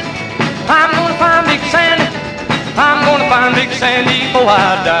Sandy. I'm gonna find Big Sandy. I'm gonna find Big Sandy before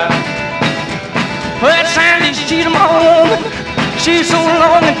I die. Well, Sandy's cheating my woman. She's so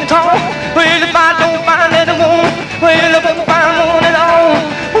long and tall. Well, if I don't find that woman, well, I won't find one at all.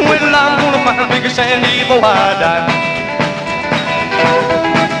 Well, I'm gonna find Big Sandy before I die.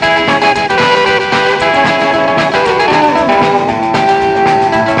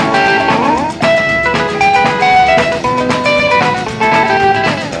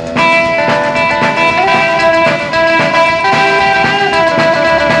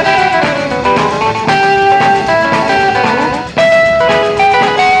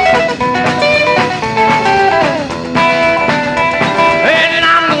 Well,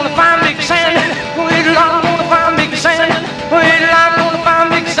 I'm gonna find Big Sandy. Well, I'm gonna find Big Sandy. Well, I'm gonna find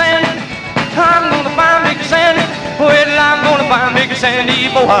Big Sandy. I'm gonna find Big Sandy. Well, I'm gonna find Big Sandy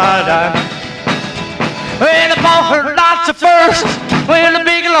before I die. Well, I bought her lots of furs. Well, a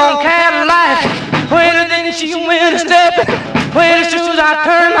big long Cadillac. Well, then she went a stepping. Well, as soon as I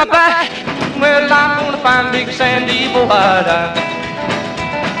turned my back, well, I'm gonna find Big Sandy before I die.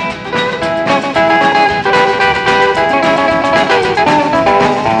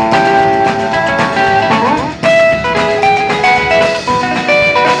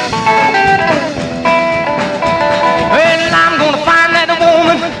 Well, I'm gonna find that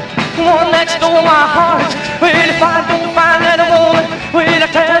woman, one that stole my heart. Well, if I don't find that woman, well, I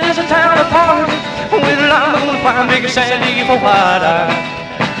tear this town apart. Well, I'm gonna find Big Sandy before I die.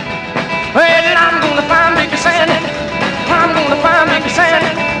 Well, I'm gonna find Big Sandy. I'm gonna find Big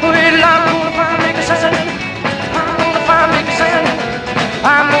Sandy. Well, I'm gonna find Big Sandy. I'm gonna find Big Sandy.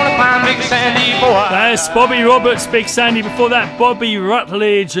 I'm gonna find Big Sandy before I die. That's Bobby Roberts, Big Sandy. Before that, Bobby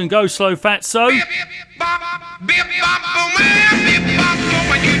Rutledge and Go Slow Fatso.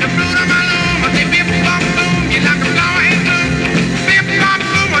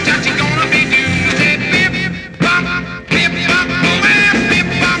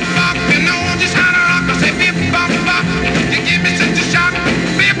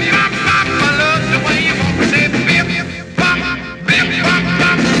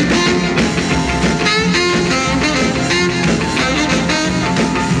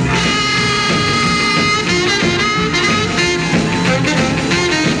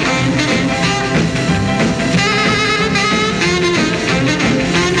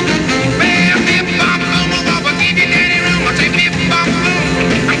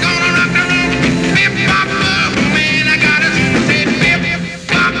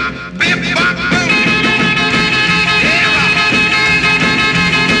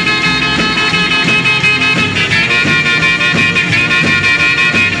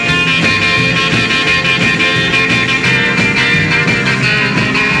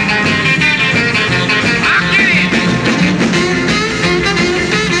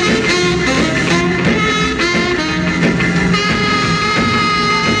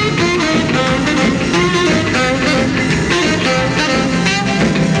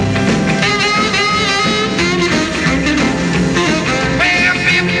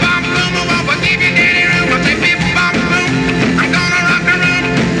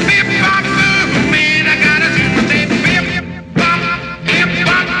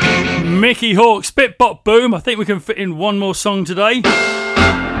 Mickey Hawk, Spit Bop Boom. I think we can fit in one more song today.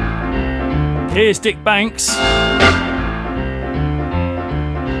 Here's Dick Banks.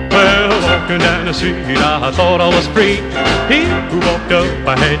 Well, walking down the street, I thought I was free. He who walked up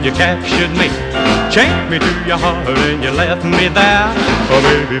and you captured me, chained me to your heart and you left me there. Oh,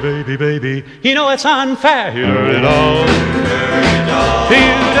 baby, baby, baby, you know it's unfair. You dirty dog, you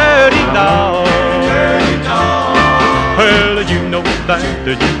dirty dog. Well, you know that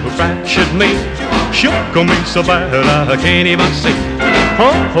you fractured me, shook on me so bad I can't even see.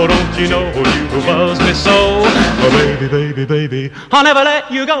 Oh, don't you know you buzzed me so? Oh, baby, baby, baby, I'll never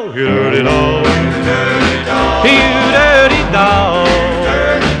let you go. You dirty dog, you dirty dog.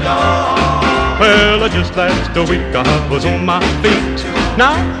 Well, just last week I was on my feet.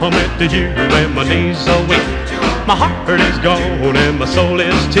 Now I'm at you and my knees are weak. My heart is gone and my soul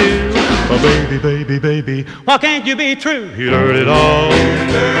is too. Oh, baby, baby, baby, why can't you be true? You dirty dog, you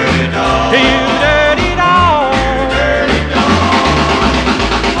dirty dog, you dirty dog.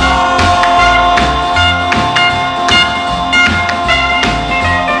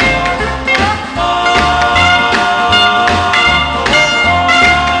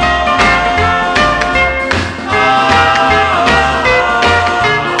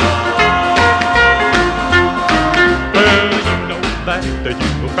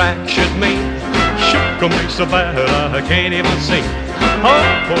 Fractured me, shook me so bad I can't even see. Oh,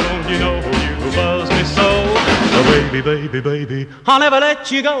 don't you know you buzzed me so? Oh, baby, baby, baby, I'll never let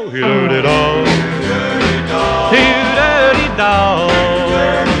you go. You dirty dog, you dirty dog, you dirty dog.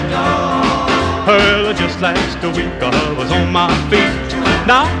 Well, just last week I was on my feet.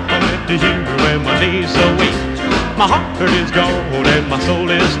 Now I'm at you and my knees are weak. My heart is gone and my soul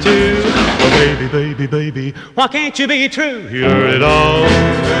is too. Oh, baby, baby, baby, why can't you be true? You dirty dog, you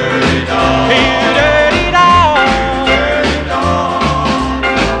dirty dog, you dirty dog.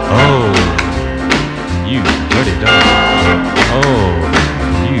 Oh, you dirty dog. Oh,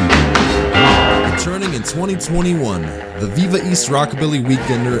 you. Returning in 2021, the Viva East Rockabilly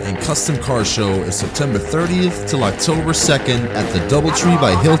Weekender and Custom Car Show is September 30th till October 2nd at the Doubletree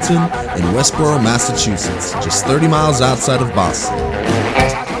by Hilton in Westboro, Massachusetts, just 30 miles outside of Boston.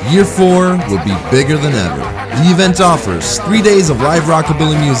 Year 4 will be bigger than ever. The event offers 3 days of live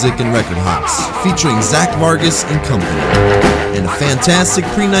rockabilly music and record hops, featuring Zach Vargas and company, and a fantastic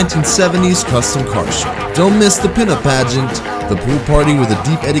pre-1970s custom car show. Don't miss the pinup pageant, the pool party with a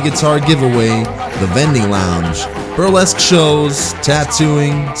deep Eddie guitar giveaway, the vending lounge, burlesque shows,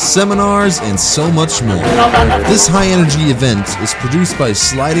 tattooing, seminars, and so much more. This high-energy event is produced by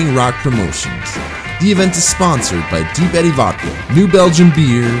Sliding Rock Promotions. The event is sponsored by Deep Eddy Vodka, New Belgium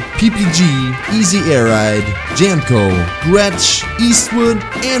Beer, PPG, Easy Air Ride, Jamco, Gretsch, Eastwood,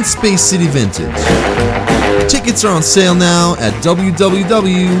 and Space City Vintage. Tickets are on sale now at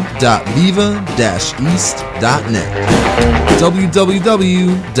www.viva-east.net.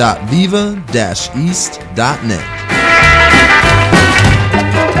 www.viva-east.net.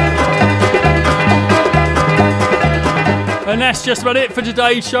 And that's just about it for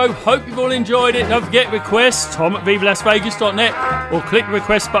today's show. Hope you've all enjoyed it. Don't forget, request Tom at vivalasvegas.net or click the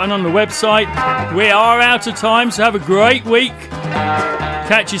request button on the website. We are out of time, so have a great week.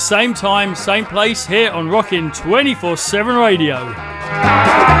 Catch you same time, same place here on Rockin' 24/7 Radio.